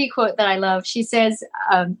Judge Judy quote that I love. She says,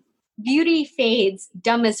 "Beauty fades,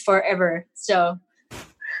 dumb is forever." So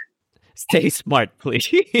stay smart, please.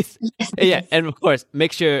 Yes. Yeah, and of course,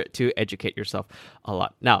 make sure to educate yourself a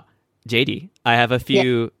lot. Now, JD, I have a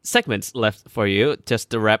few segments left for you just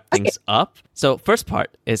to wrap things up. So first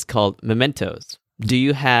part is called Mementos. Do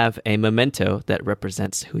you have a memento that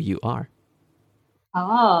represents who you are?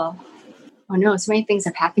 Oh no, so many things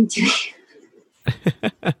have happened to me.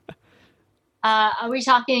 Are we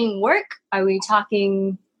talking work? Are we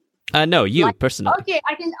talking... No, you life? Personally. Okay,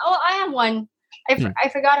 I have one. I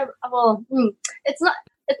forgot. It's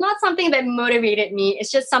not something that motivated me. It's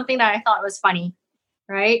just something that I thought was funny,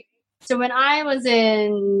 right? So when I was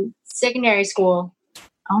in secondary school,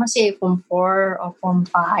 I want to say Form 4 or Form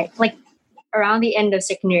 5, like around the end of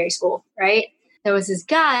secondary school, right? There was this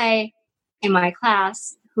guy in my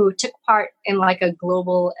class who took part in like a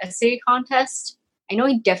global essay contest. I know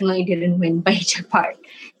he definitely didn't win, but he took part.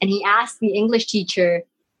 And he asked the English teacher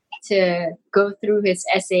to go through his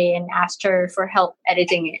essay and asked her for help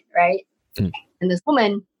editing it, right? Mm. And this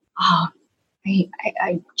woman,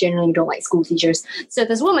 I generally don't like school teachers. So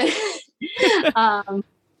this woman,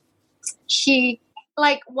 she,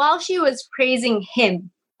 like, while she was praising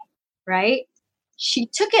him, right, she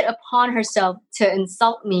took it upon herself to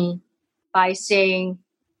insult me by saying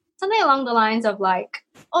something along the lines of like,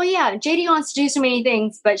 oh yeah, JD wants to do so many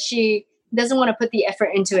things, but she doesn't want to put the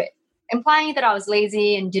effort into it, implying that I was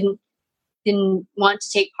lazy and didn't want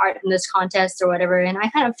to take part in this contest or whatever. And I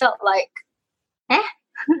kind of felt like,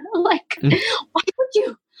 like, why would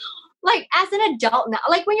you, like, as an adult now,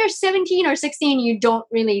 like when you're 17 or 16, you don't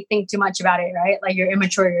really think too much about it, right? Like you're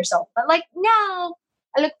immature yourself. But like now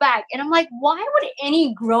I look back and I'm like, why would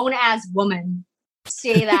any grown ass woman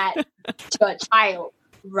say that to a child,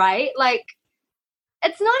 right? Like,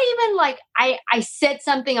 it's not even like I said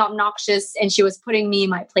something obnoxious and she was putting me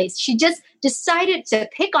in my place. She just decided to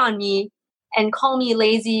pick on me and call me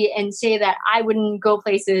lazy and say that I wouldn't go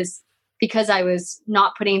places because I was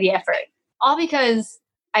not putting the effort. All because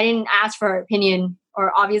I didn't ask for her opinion,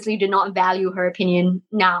 or obviously did not value her opinion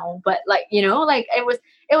now. But like, you know, like it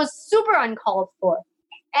was super uncalled for.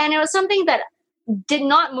 And it was something that did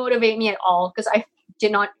not motivate me at all because I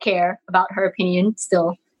did not care about her opinion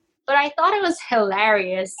still. But I thought it was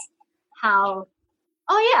hilarious how,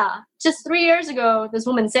 oh yeah, just 3 years ago, this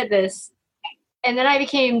woman said this. And then I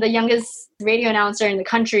became the youngest radio announcer in the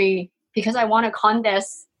country because I won a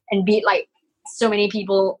contest and beat like so many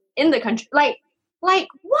people in the country. Like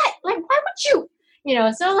what? Like, why would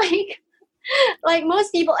you? So like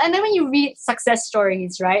most people, and then when you read success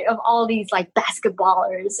stories, right, of all these like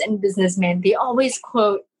basketballers and businessmen, they always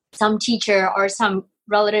quote some teacher or some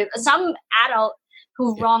relative, some adult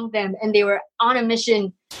who wronged them, and they were on a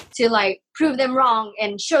mission to like prove them wrong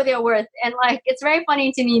and show their worth. And like, it's very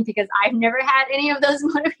funny to me because I've never had any of those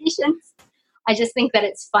motivations. I just think that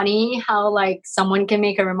it's funny how like someone can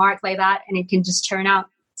make a remark like that and it can just turn out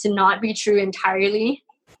to not be true entirely.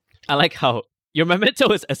 I like how your memento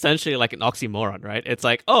is essentially like an oxymoron, right? It's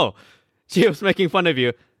like, oh, she was making fun of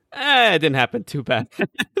you. It didn't happen. Too bad.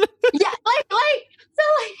 Yeah,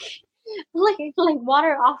 like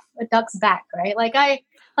water off a duck's back, right?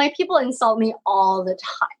 Like people insult me all the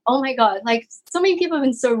time. Oh my God. Like so many people have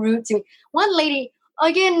been so rude to me. One lady,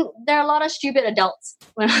 again, there are a lot of stupid adults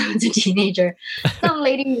when I was a teenager. Some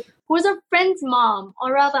lady who was a friend's mom,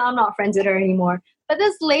 or rather I'm not friends with her anymore. But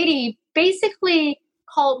this lady basically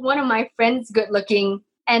called one of my friends good looking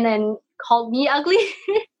and then called me ugly.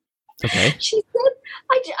 Okay. She said,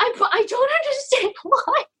 I don't understand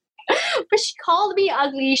why. But she called me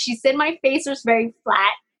ugly. She said my face was very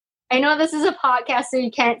flat. I know this is a podcast, so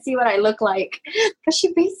you can't see what I look like. But she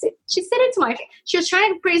said it to my face. She was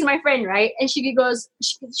trying to praise my friend, right? And she goes,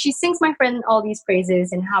 she sings my friend all these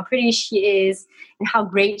praises and how pretty she is and how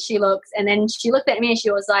great she looks. And then she looked at me and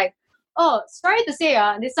she was like, oh, sorry to say,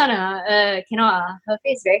 this one, cannot, her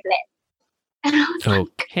face very flat. And I was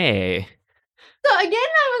okay. So again,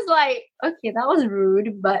 I was like, okay, that was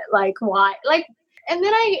rude, but like, why? Like, and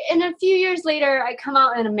then a few years later, I come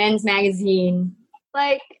out in a men's magazine.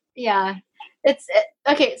 Like, yeah,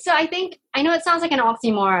 okay. So I know it sounds like an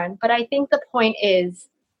oxymoron, but I think the point is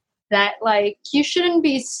that like, you shouldn't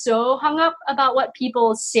be so hung up about what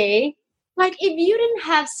people say. Like, if you didn't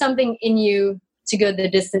have something in you to go the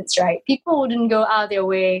distance, right? People wouldn't go out of their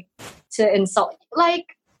way to insult you.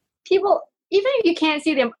 Like, people, even if you can't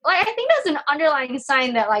see them, like, I think that's an underlying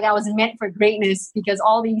sign that like I was meant for greatness because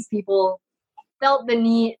all these people felt the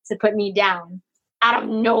need to put me down out of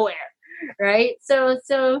nowhere, right? So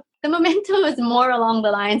the memento is more along the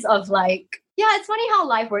lines of like, yeah, it's funny how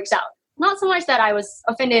life works out. Not so much that I was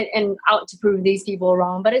offended and out to prove these people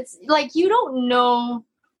wrong, but it's like you don't know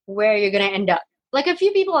where you're going to end up. Like a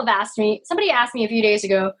few people have asked me, somebody asked me a few days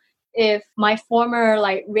ago if my former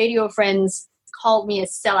like radio friends called me a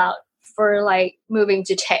sellout for like moving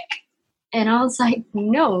to tech. And I was like,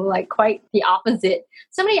 no, like quite the opposite.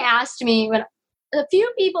 A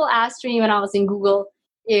few people asked me when I was in Google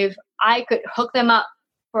if I could hook them up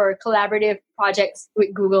for collaborative projects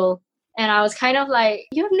with Google. And I was kind of like,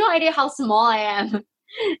 you have no idea how small I am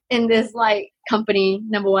in this like company,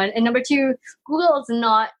 number one. And number two, Google is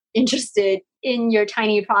not interested in your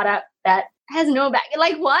tiny product that has no back.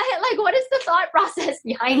 Like what? Like what is the thought process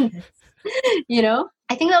behind this?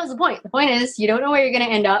 I think that was the point. The point is you don't know where you're going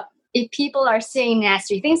to end up. If people are saying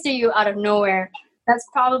nasty things to you out of nowhere, that's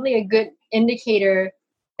probably a good indicator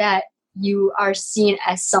that you are seen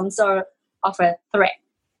as some sort of a threat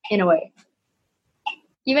in a way.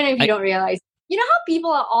 Even if you don't realize. You know how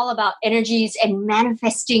people are all about energies and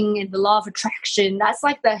manifesting and the law of attraction? That's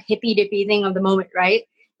like the hippy-dippy thing of the moment, right?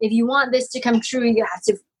 If you want this to come true, you have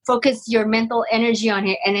to focus your mental energy on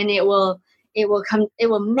it and then it will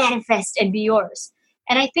manifest and be yours.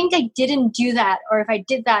 And I think I didn't do that, or if I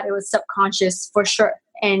did that, it was subconscious for sure.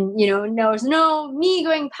 And, there was no me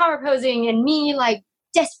going power posing and me like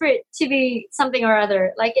desperate to be something or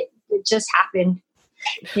other. Like it just happened,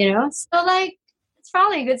 So like, it's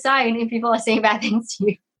probably a good sign if people are saying bad things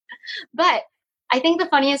to you. But I think the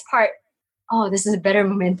funniest part, this is a better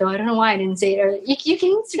memento. I don't know why I didn't say it earlier. You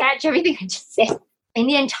can scratch everything I just said. In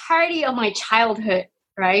the entirety of my childhood,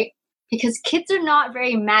 right? Because kids are not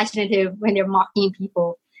very imaginative when they're mocking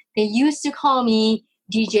people. They used to call me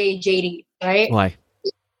DJ JD, right? Why?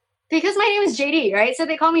 Because my name is JD, right? So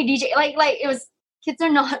they call me DJ. Like it was, kids are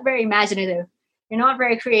not very imaginative. They're not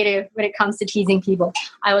very creative when it comes to teasing people.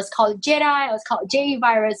 I was called Jedi. I was called JD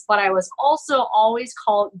Virus, but I was also always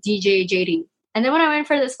called DJ JD. And then when I went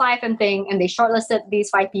for this 5M thing and they shortlisted these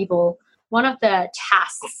 5 people, one of the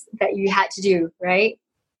tasks that you had to do, right,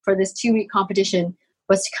 for this 2-week competition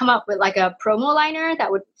was to come up with like a promo liner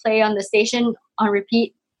that would play on the station on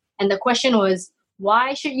repeat. And the question was,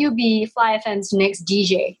 why should you be Fly FM's next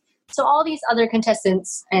DJ? So all these other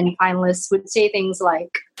contestants and finalists would say things like,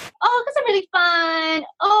 oh, because I'm really fun.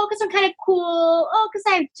 Oh, because I'm kind of cool. Oh, because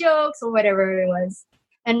I have jokes or whatever it was.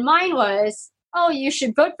 And mine was, oh, you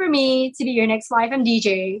should vote for me to be your next live M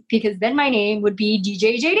DJ because then my name would be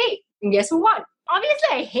DJ JD. And guess who won? Obviously,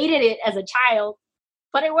 I hated it as a child,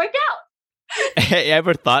 but it worked out. You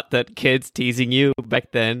ever thought that kids teasing you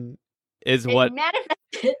back then is what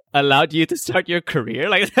manifested allowed you to start your career?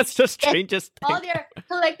 Like, that's the strangest thing. all their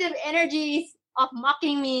collective energies of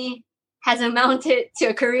mocking me has amounted to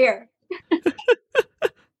a career.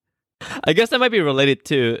 I guess that might be related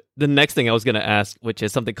to the next thing I was going to ask, which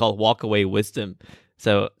is something called walkaway wisdom.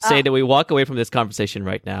 So say that we walk away from this conversation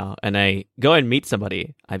right now and I go and meet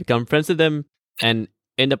somebody. I become friends with them. And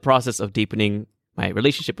in the process of deepening my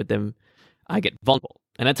relationship with them, I get vulnerable.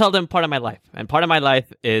 And I tell them part of my life. And part of my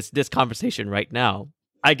life is this conversation right now.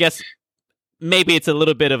 I guess maybe it's a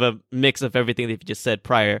little bit of a mix of everything that you just said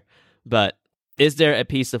prior. But is there a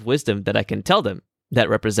piece of wisdom that I can tell them that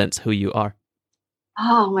represents who you are?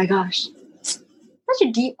 Oh my gosh. Such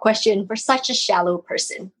a deep question for such a shallow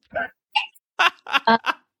person.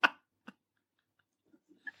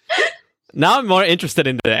 Now I'm more interested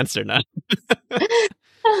in the answer now.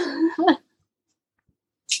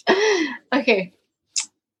 Okay.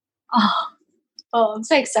 Oh, I'm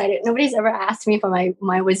so excited. Nobody's ever asked me for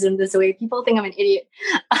my wisdom this way. People think I'm an idiot.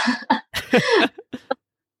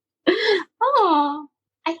 Oh,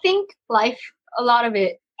 I think life, a lot of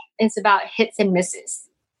it is about hits and misses,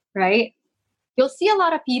 right? You'll see a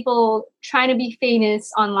lot of people trying to be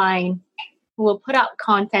famous online who will put out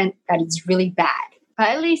content that is really bad, but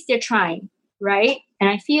at least they're trying, right? And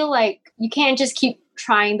I feel like you can't just keep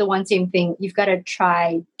trying the one same thing. You've got to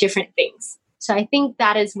try different things. So I think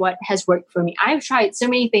that is what has worked for me. I've tried so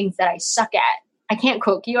many things that I suck at. I can't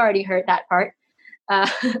cook. You already heard that part.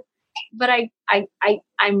 But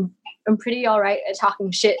I'm pretty all right at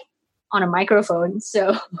talking shit on a microphone.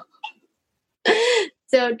 So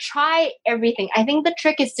try everything. I think the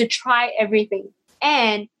trick is to try everything.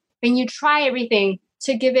 And when you try everything,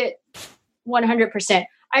 to give it 100%.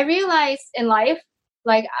 I realized in life,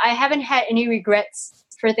 like, I haven't had any regrets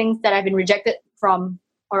for things that I've been rejected from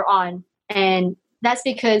or on. And that's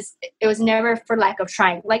because it was never for lack of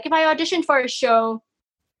trying. Like, if I auditioned for a show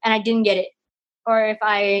and I didn't get it, or if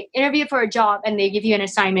I interview for a job and they give you an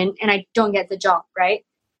assignment and I don't get the job, right?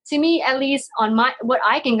 To me, at least on what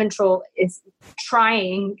I can control is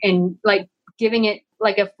trying and like giving it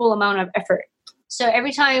like a full amount of effort. So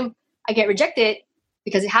every time I get rejected,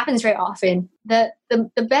 because it happens very often, the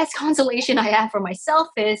best consolation I have for myself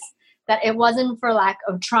is that it wasn't for lack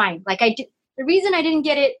of trying. Like, the reason I didn't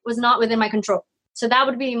get it was not within my control. So that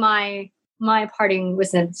would be my parting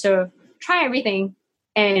wisdom. So try everything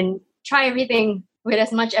and try everything with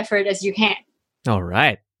as much effort as you can. All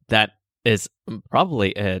right. That is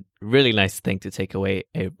probably a really nice thing to take away,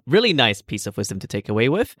 a really nice piece of wisdom to take away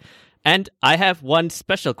with. And I have one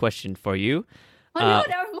special question for you. Oh, no,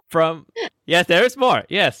 there was more. Yes, there is more.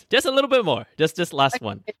 Yes, just a little bit more. Just last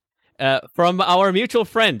one. From our mutual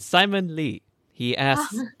friend, Simon Lee. He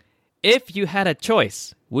asks, if you had a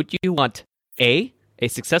choice, would you want A, a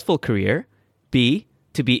successful career, B,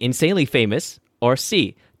 to be insanely famous, or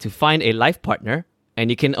C, to find a life partner, and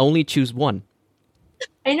you can only choose one?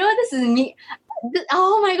 I know this is me.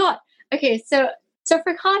 Oh my God. Okay, so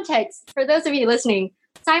for context, for those of you listening,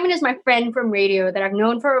 Simon is my friend from radio that I've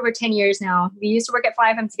known for over 10 years now. We used to work at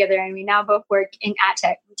 5M together, and we now both work in ad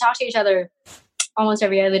tech. We talk to each other almost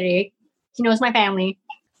every other day. He knows my family.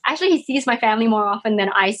 Actually, he sees my family more often than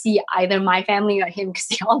I see either my family or him, because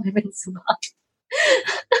they all live in Subang.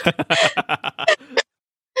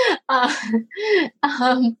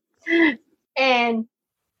 And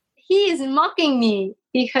he is mocking me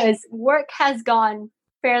because work has gone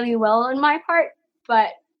fairly well on my part, but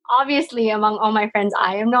obviously among all my friends,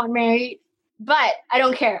 I am not married. But I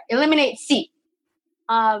don't care. Eliminate C.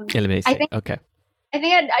 Eliminate C. Okay. I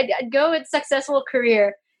think I'd go with successful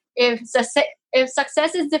career if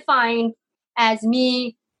success is defined as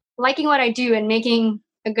me liking what I do and making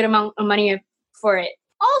a good amount of money for it.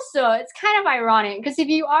 Also, it's kind of ironic because if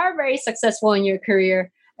you are very successful in your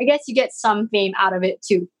career, I guess you get some fame out of it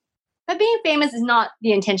too. But being famous is not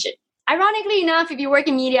the intention. Ironically enough, if you work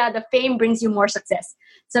in media, the fame brings you more success.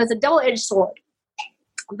 So it's a double-edged sword.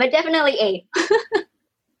 But definitely A.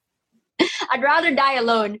 I'd rather die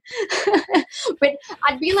alone. But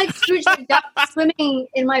I'd be like Scrooge McDuck swimming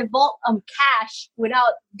in my vault of cash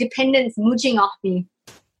without dependents mooching off me.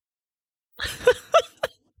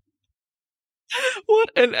 What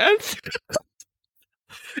an answer.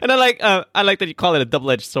 And I like that you call it a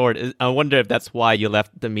double-edged sword. I wonder if that's why you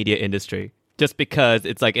left the media industry. Just because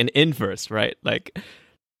it's like an inverse, right? Like,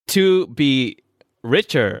 to be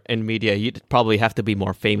richer in media, you'd probably have to be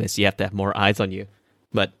more famous. You have to have more eyes on you.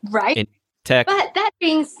 But right? in tech... But that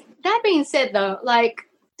that being said, though, like,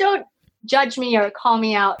 don't judge me or call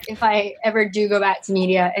me out if I ever do go back to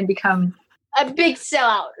media and become a big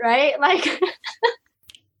sellout, right? Like,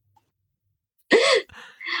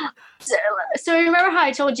 so remember how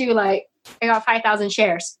I told you, like, I got 5,000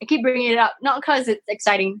 shares. I keep bringing it up, not because it's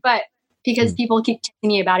exciting, but because people keep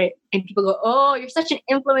telling me about it, and people go, "Oh, you're such an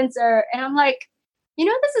influencer," and I'm like,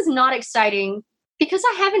 this is not exciting because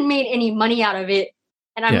I haven't made any money out of it,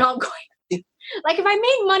 and I'm not going to. Like, if I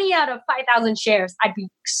made money out of 5,000 shares, I'd be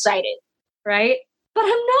excited, right? But I'm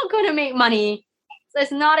not going to make money, so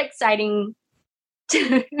it's not exciting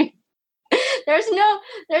to me. There's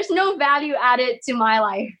no value added to my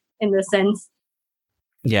life in this sense.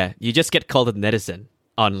 Yeah, you just get called a netizen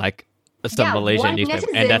on like some Malaysian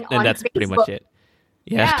newspaper, and that's pretty much it.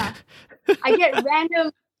 Yeah. I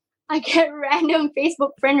get random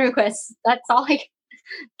Facebook friend requests. That's all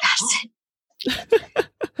that's it.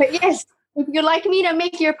 But yes, if you'd like me to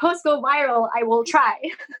make your post go viral, I will try.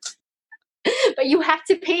 But you have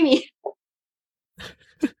to pay me.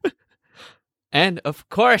 And of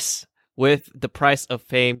course, with the price of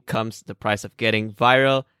fame comes the price of getting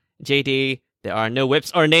viral. JD, there are no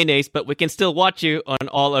whips or nays, but we can still watch you on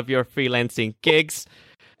all of your freelancing gigs,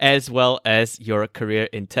 as well as your career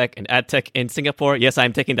in tech and ad tech in Singapore. Yes,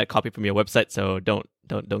 I'm taking that copy from your website, so don't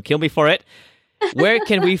kill me for it. Where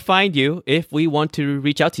can we find you if we want to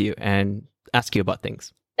reach out to you and ask you about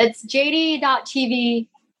things? It's jd.tv.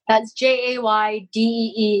 That's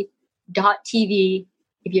JAYDEE.tv.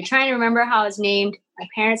 If you're trying to remember how it's named, my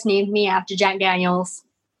parents named me after Jack Daniels.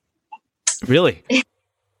 Really?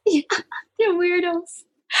 Yeah, they're weirdos.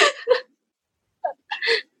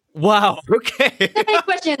 Wow. Okay.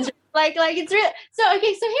 Questions like it's real. So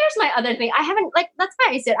here's my other thing. I haven't, like, that's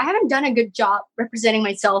why I said I haven't done a good job representing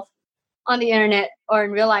myself on the internet or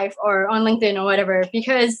in real life or on LinkedIn or whatever,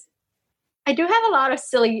 because I do have a lot of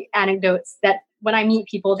silly anecdotes that when I meet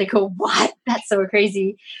people, they go, "What? That's so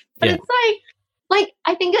crazy." But it's like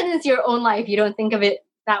I think that it's your own life. You don't think of it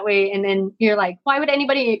that way, and then you're like, why would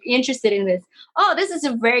anybody be interested in this? Oh, this is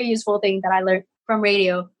a very useful thing that I learned from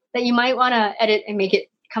radio that you might want to edit and make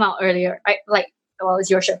it come out earlier. It's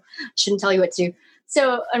your show. I shouldn't tell you what to do.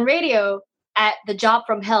 So on radio at The Job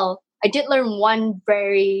from Hell, I did learn one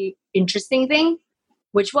very interesting thing,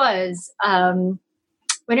 which was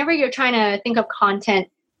whenever you're trying to think of content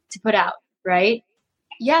to put out, right?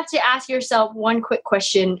 You have to ask yourself one quick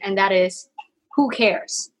question, and that is, who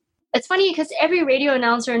cares? It's funny because every radio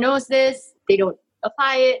announcer knows this. They don't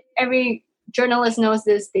apply it. Every journalist knows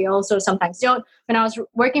this. They also sometimes don't. When I was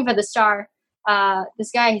working for The Star,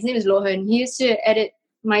 this guy, his name is Lohan, he used to edit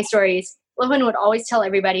my stories. Lohan would always tell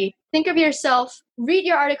everybody, think of yourself, read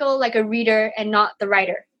your article like a reader and not the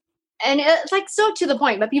writer. And it's like so to the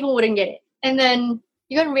point, but people wouldn't get it. And then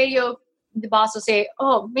you go on radio, the boss will say,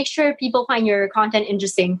 "Oh, make sure people find your content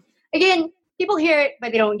interesting." Again, people hear it,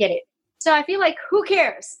 but they don't get it. So I feel like who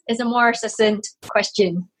cares is a more succinct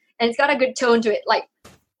question. And it's got a good tone to it. Like,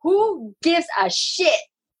 who gives a shit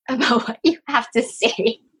about what you have to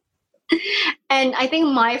say? And I think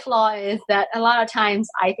my flaw is that a lot of times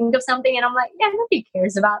I think of something and I'm like, yeah, nobody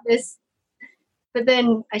cares about this. But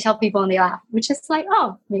then I tell people and they laugh, which is like,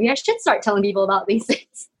 oh, maybe I should start telling people about these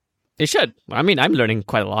things. You should. I mean, I'm learning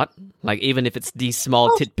quite a lot. Like, even if it's these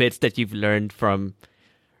small tidbits that you've learned from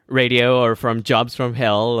radio or from Jobs from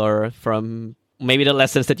Hell or from maybe the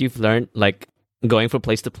lessons that you've learned, like going from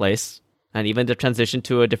place to place and even the transition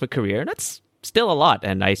to a different career, that's still a lot.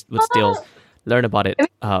 And I would still learn about it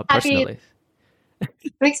personally.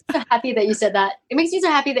 It makes me so happy that you said that. It makes me so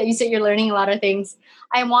happy that you said you're learning a lot of things.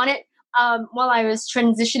 I wanted, while I was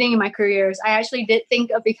transitioning in my careers, I actually did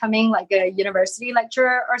think of becoming like a university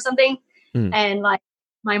lecturer or something. And like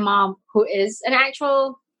my mom, who is an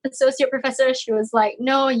actual associate professor, she was like,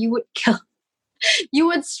 no, you would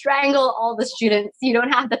strangle all the students. You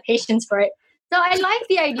don't have the patience for it. So I like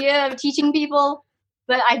the idea of teaching people,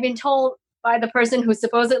 but I've been told by the person who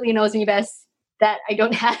supposedly knows me best that I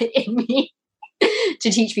don't have it in me to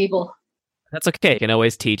teach people. That's okay. You can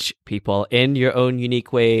always teach people in your own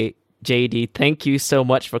unique way. JD, thank you so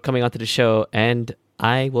much for coming onto the show, and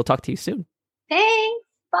I will talk to you soon. Thanks.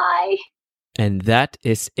 Bye. And that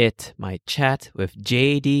is it, my chat with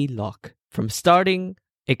JD Lock. From starting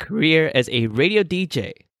a career as a radio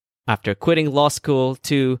DJ after quitting law school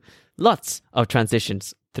to lots of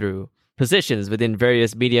transitions through positions within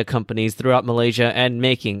various media companies throughout Malaysia and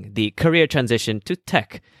making the career transition to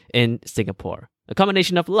tech in Singapore. A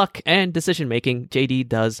combination of luck and decision-making, JD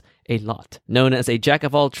does a lot. Known as a jack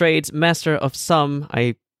of all trades, master of some,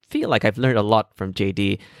 I feel like I've learned a lot from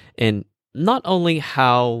JD in not only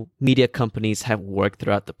how media companies have worked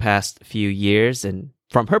throughout the past few years, and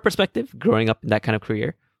from her perspective, growing up in that kind of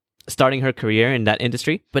career, starting her career in that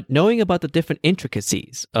industry, but knowing about the different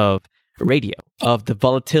intricacies of radio, of the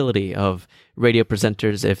volatility of radio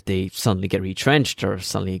presenters if they suddenly get retrenched or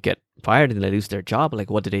suddenly get fired and they lose their job. Like,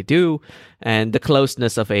 what do they do? And the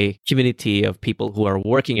closeness of a community of people who are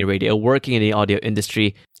working in radio, working in the audio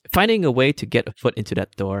industry. Finding a way to get a foot into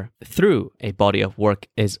that door through a body of work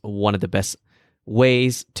is one of the best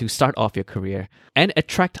ways to start off your career and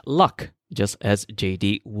attract luck, just as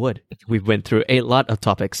JD would. We went through a lot of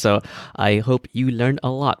topics, so I hope you learned a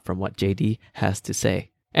lot from what JD has to say.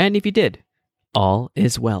 And if you did, all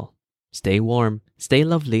is well. Stay warm, stay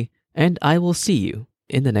lovely, and I will see you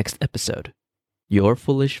in the next episode. Your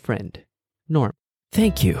foolish friend, Norm.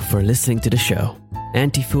 Thank you for listening to the show.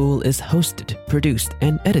 Anti-Fool is hosted, produced,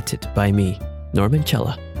 and edited by me, Norman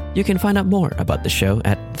Cella. You can find out more about the show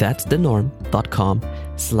at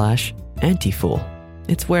thatsthenorm.com/antifool.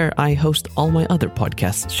 It's where I host all my other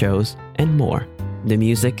podcast shows and more. The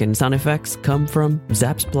music and sound effects come from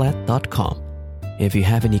zapsplat.com. If you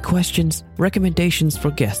have any questions, recommendations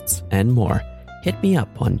for guests, and more, hit me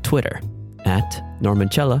up on Twitter at Norman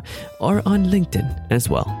Cella or on LinkedIn as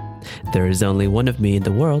well. There is only one of me in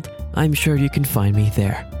the world. I'm sure you can find me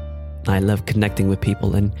there. I love connecting with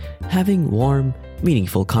people and having warm,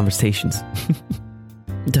 meaningful conversations.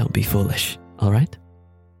 Don't be foolish, all right?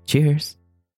 Cheers.